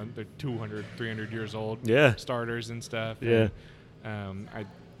 They're 200, 300 years old. Yeah. Starters and stuff. Yeah. And,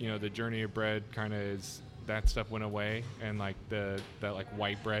 the journey of bread kind of is, that stuff went away, and like that like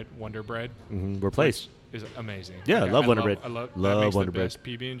white bread, Wonder Bread, replaced. Is amazing. Yeah, like, I love Wonder Bread. I love Wonder that makes Bread. the best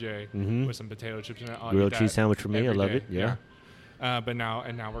PB&J with some potato chips in it. Grilled cheese sandwich for me. I love it. Yeah. But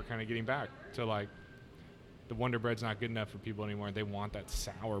now we're kind of getting back to like the Wonder Bread's not good enough for people anymore. They want that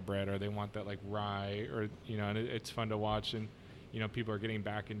sour bread, or they want that like rye, or and it's fun to watch, and people are getting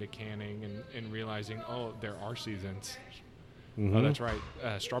back into canning and realizing, oh, there are seasons. Oh, that's right.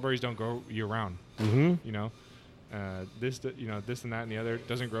 Strawberries don't grow year round. This and that and the other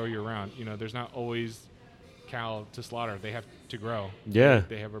doesn't grow year round. There's not always cow to slaughter, they have to grow. Yeah.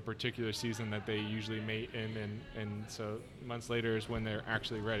 They have a particular season that they usually mate in, and so months later is when they're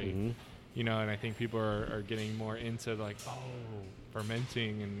actually ready. Mm-hmm. You know, and I think people are getting more into like,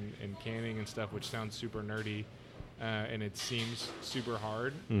 fermenting and canning and stuff, which sounds super nerdy, and it seems super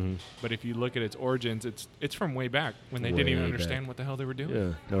hard. Mm-hmm. But if you look at its origins, it's from way back when they didn't even understand what the hell they were doing.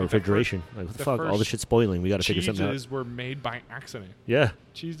 Yeah, no refrigeration. Like, what the fuck? All this shit's spoiling. We got to figure something out. Cheeses were made by accident. Yeah.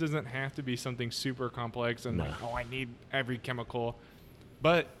 Cheese doesn't have to be something super complex and No. like, I need every chemical.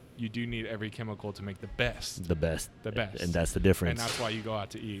 But you do need every chemical to make the best. The best. And that's the difference. And that's why you go out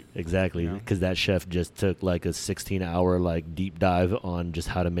to eat. Exactly. Because that chef just took like a 16-hour like deep dive on just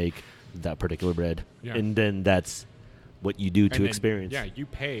how to make that particular bread. Yeah. And then that's what you do to experience. Yeah, you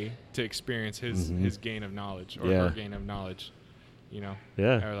pay to experience his gain of knowledge or her gain of knowledge. You know?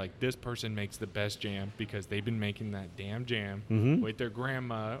 Yeah. Or like, this person makes the best jam because they've been making that damn jam with their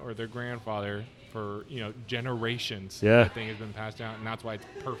grandma or their grandfather for, generations. Yeah. That thing has been passed down, and that's why it's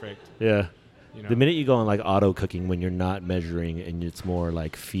perfect. Yeah. You know? The minute you go on like auto cooking when you're not measuring and it's more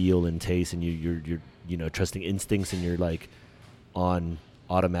like feel and taste and you're trusting instincts and you're like on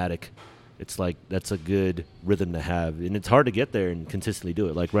automatic, it's like that's a good rhythm to have. And it's hard to get there and consistently do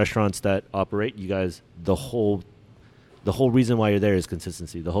it. Like restaurants that operate, you guys, the whole reason why you're there is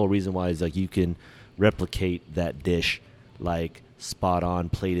consistency. The whole reason why is like you can replicate that dish like spot on,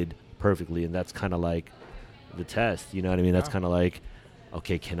 plated perfectly, and that's kind of like the test. You know what I mean? That's kind of like,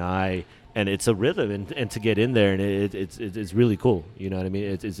 okay, can I? And it's a rhythm, and to get in there, and it's really cool. You know what I mean?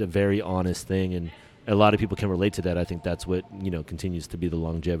 It's a very honest thing, and a lot of people can relate to that. I think that's what continues to be the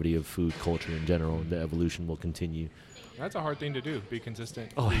longevity of food culture in general. The evolution will continue. That's a hard thing to do. Be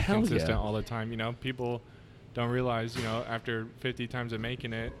consistent. Oh, be hell consistent yeah. all the time. People don't realize, after 50 times of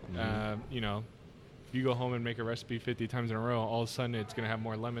making it, if you go home and make a recipe 50 times in a row, all of a sudden it's going to have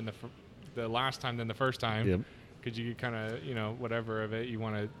more lemon the last time than the first time. Yep. Because you kind of, whatever of it, you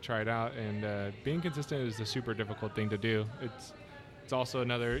want to try it out. And being consistent is a super difficult thing to do. It's also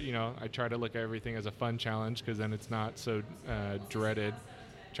another, I try to look at everything as a fun challenge because then it's not so dreaded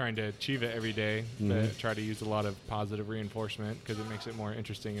trying to achieve it every day. But try to use a lot of positive reinforcement because it makes it more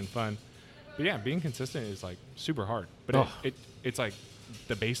interesting and fun. But yeah, being consistent is like super hard. But it's like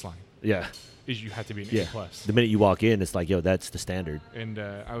the baseline. Yeah. Is you have to be an A+. The minute you walk in, it's like, yo, that's the standard. And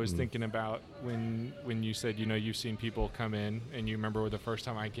I was thinking about when you said, you've seen people come in, and you remember the first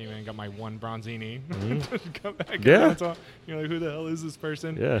time I came in and got my one bronzini. Come back. Yeah. You're like, who the hell is this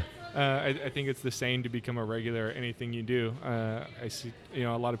person? Yeah. I think it's the same to become a regular at anything you do. I see, a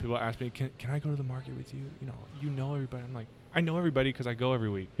lot of people ask me, can I go to the market with you? You know everybody. I'm like, I know everybody because I go every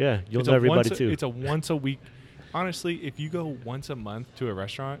week. Yeah, you'll know everybody too. It's a once a week. Honestly, if you go once a month to a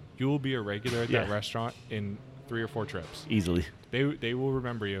restaurant, you will be a regular at that restaurant in 3 or 4 trips. Easily. They will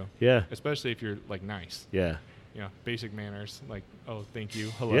remember you. Yeah. Especially if you're like nice. Yeah. Basic manners like, oh, thank you,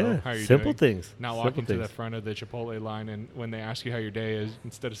 hello, yeah. how are you Simple doing? Things. Not walking to the front of the Chipotle line, and when they ask you how your day is,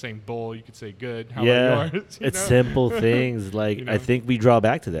 instead of saying bowl, you could say good. How are yours? It's simple things. Like I think we draw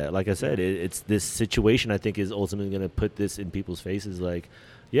back to that. Like I said, it's this situation I think is ultimately going to put this in people's faces. Like,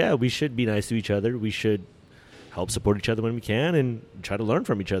 yeah, we should be nice to each other. We should help support each other when we can and try to learn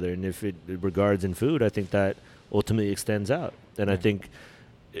from each other. And if it regards in food, I think that ultimately extends out. And I think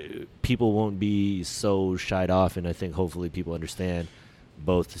people won't be so shied off, and I think hopefully people understand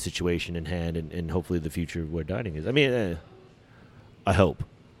both the situation in hand and hopefully the future of where dining is. I mean, I hope.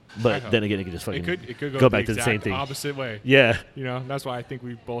 But then again, it could just fucking it could go back to the same thing. Opposite way. Yeah. That's why I think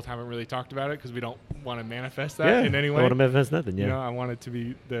we both haven't really talked about it because we don't want to manifest that in any way. I want to manifest nothing, I want it to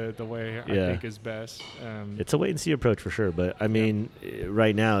be the way I think is best. It's a wait and see approach for sure. But I mean,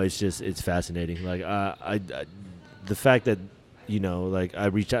 right now it's fascinating. Like the fact that I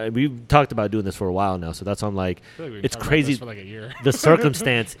reached out. We've talked about doing this for a while now, so that's why I'm like, it's crazy. For like a year. The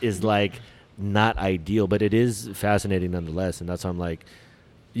circumstance is like not ideal, but it is fascinating nonetheless, and that's why I'm like,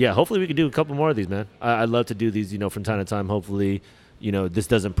 yeah, hopefully we can do a couple more of these, man. I'd love to do these, from time to time. Hopefully, this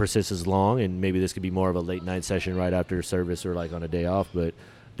doesn't persist as long, and maybe this could be more of a late night session right after service or like on a day off. But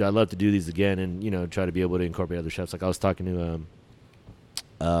I'd love to do these again and try to be able to incorporate other chefs. Like I was talking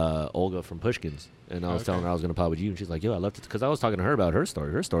to Olga from Pushkin's, and I was telling her I was going to pod with you, and she's like, yo, I love it, because I was talking to her about her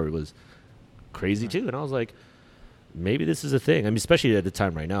story. Her story was crazy too, and I was like, maybe this is a thing. I mean, especially at the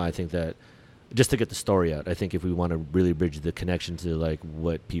time right now, I think that just to get the story out, I think if we want to really bridge the connection to like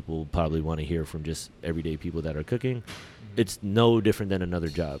what people probably want to hear from just everyday people that are cooking, it's no different than another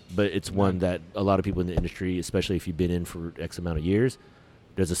job, but it's one that a lot of people in the industry, especially if you've been in for X amount of years,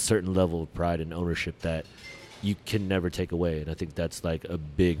 there's a certain level of pride and ownership that you can never take away. And I think that's like a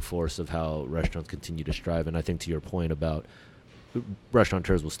big force of how restaurants continue to strive. And I think to your point about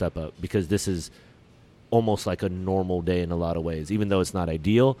restaurateurs will step up, because this is almost like a normal day in a lot of ways. Even though it's not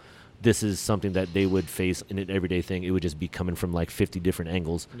ideal, this is something that they would face in an everyday thing. It would just be coming from like 50 different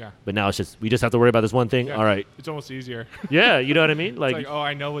angles. Yeah. But now we just have to worry about this one thing. Yeah, all right. It's almost easier. Yeah, you know what I mean? It's like, oh,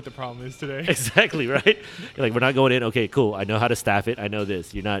 I know what the problem is today. Exactly, right? Like, we're not going in, okay, cool, I know how to staff it. I know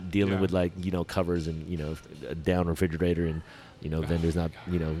this. You're not dealing with, like, covers and, a down refrigerator and, vendors not,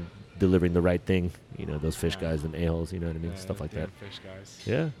 delivering the right thing. Those fish guys and a-holes, you know what I mean? Stuff like that. Fish guys.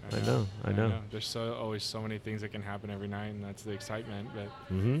 Yeah, I know. There's always so many things that can happen every night, and that's the excitement.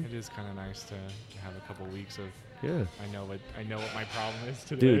 But it is kind of nice to have a couple weeks of, I know what my problem is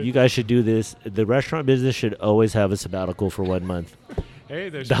today. Dude, you guys should do this. The restaurant business should always have a sabbatical for 1 month. Hey,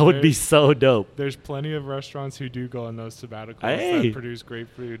 that would be so dope. There's plenty of restaurants who do go on those sabbaticals that produce great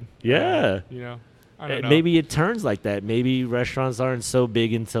food. Yeah. I don't know. Maybe it turns like that. Maybe restaurants aren't so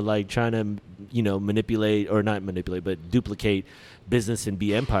big into like trying to, manipulate or not manipulate, but duplicate business and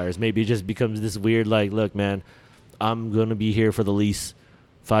be empires. Maybe it just becomes this weird, like, look, man, I'm going to be here for the lease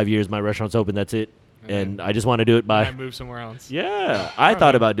 5 years. My restaurant's open. That's it. And I just want to do it by. I move somewhere else. Yeah. I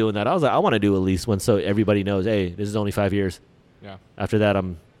thought about doing that. I was like, I want to do a lease one so everybody knows, hey, this is only 5 years. Yeah. After that,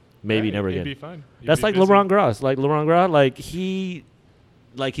 I'm maybe never again. It'd be fun. That's like Laurent Gras. Like Laurent Gras, he's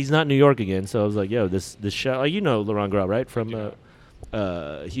not in New York again. So I was like, yo, this show, Laurent Gras, right? From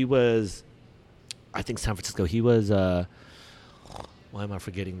he was, I think, San Francisco. He was why am I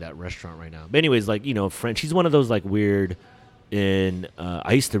forgetting that restaurant right now? But anyways, like, French. He's one of those like weird. And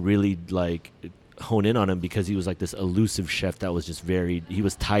I used to really like hone in on him because he was like this elusive chef that was just he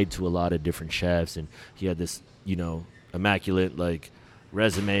was tied to a lot of different chefs, and he had this immaculate like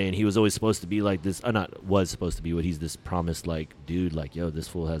resume, and he was always supposed to be like this was supposed to be what he's this promised like dude, like, yo, this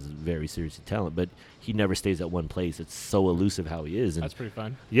fool has very serious talent, but he never stays at one place. It's so elusive how he is. And that's pretty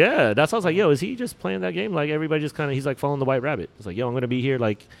fun. Yeah, that's why I was like, yo, is he just playing that game? Like, everybody just kind of, he's like following the white rabbit. It's like, yo, I'm gonna be here.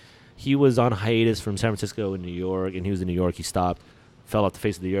 Like, he was on hiatus from San Francisco and New York, and he was in New York. He stopped, fell off the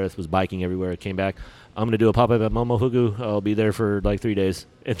face of the earth, was biking everywhere, came back. I'm going to do a pop-up at Momofuku. I'll be there for like 3 days.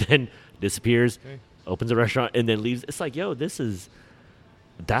 And then disappears, opens a restaurant, and then leaves. It's like, yo, that's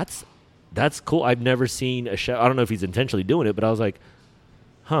cool. I've never seen a chef. I don't know if he's intentionally doing it, but I was like,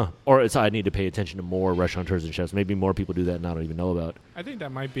 huh. Or I need to pay attention to more restaurateurs and chefs. Maybe more people do that and I don't even know about. I think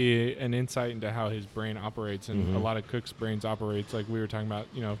that might be an insight into how his brain operates, and a lot of cooks' brains operates like we were talking about,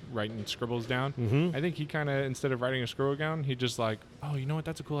 writing scribbles down. I think he kind of, instead of writing a scribble down, he just like, oh, you know what,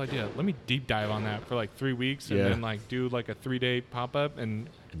 that's a cool idea. Let me deep dive on that for like 3 weeks and then like do like a 3-day pop-up, and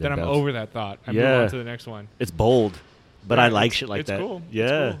then I'm over that thought. I move on to the next one. It's bold, but I like shit like that. It's cool.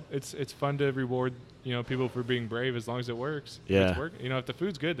 Yeah. It's cool. It's fun to reward people for being brave as long as it works. Yeah. If the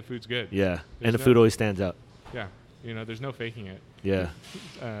food's good, the food's good. Yeah. And the food always stands out. Yeah. There's no faking it. Yeah.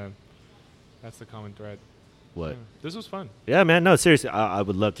 That's the common thread. What? This was fun. Yeah, man. No, seriously. I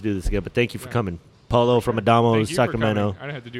would love to do this again, but thank you for coming. Paulo from Adamo, Sacramento. I don't have to do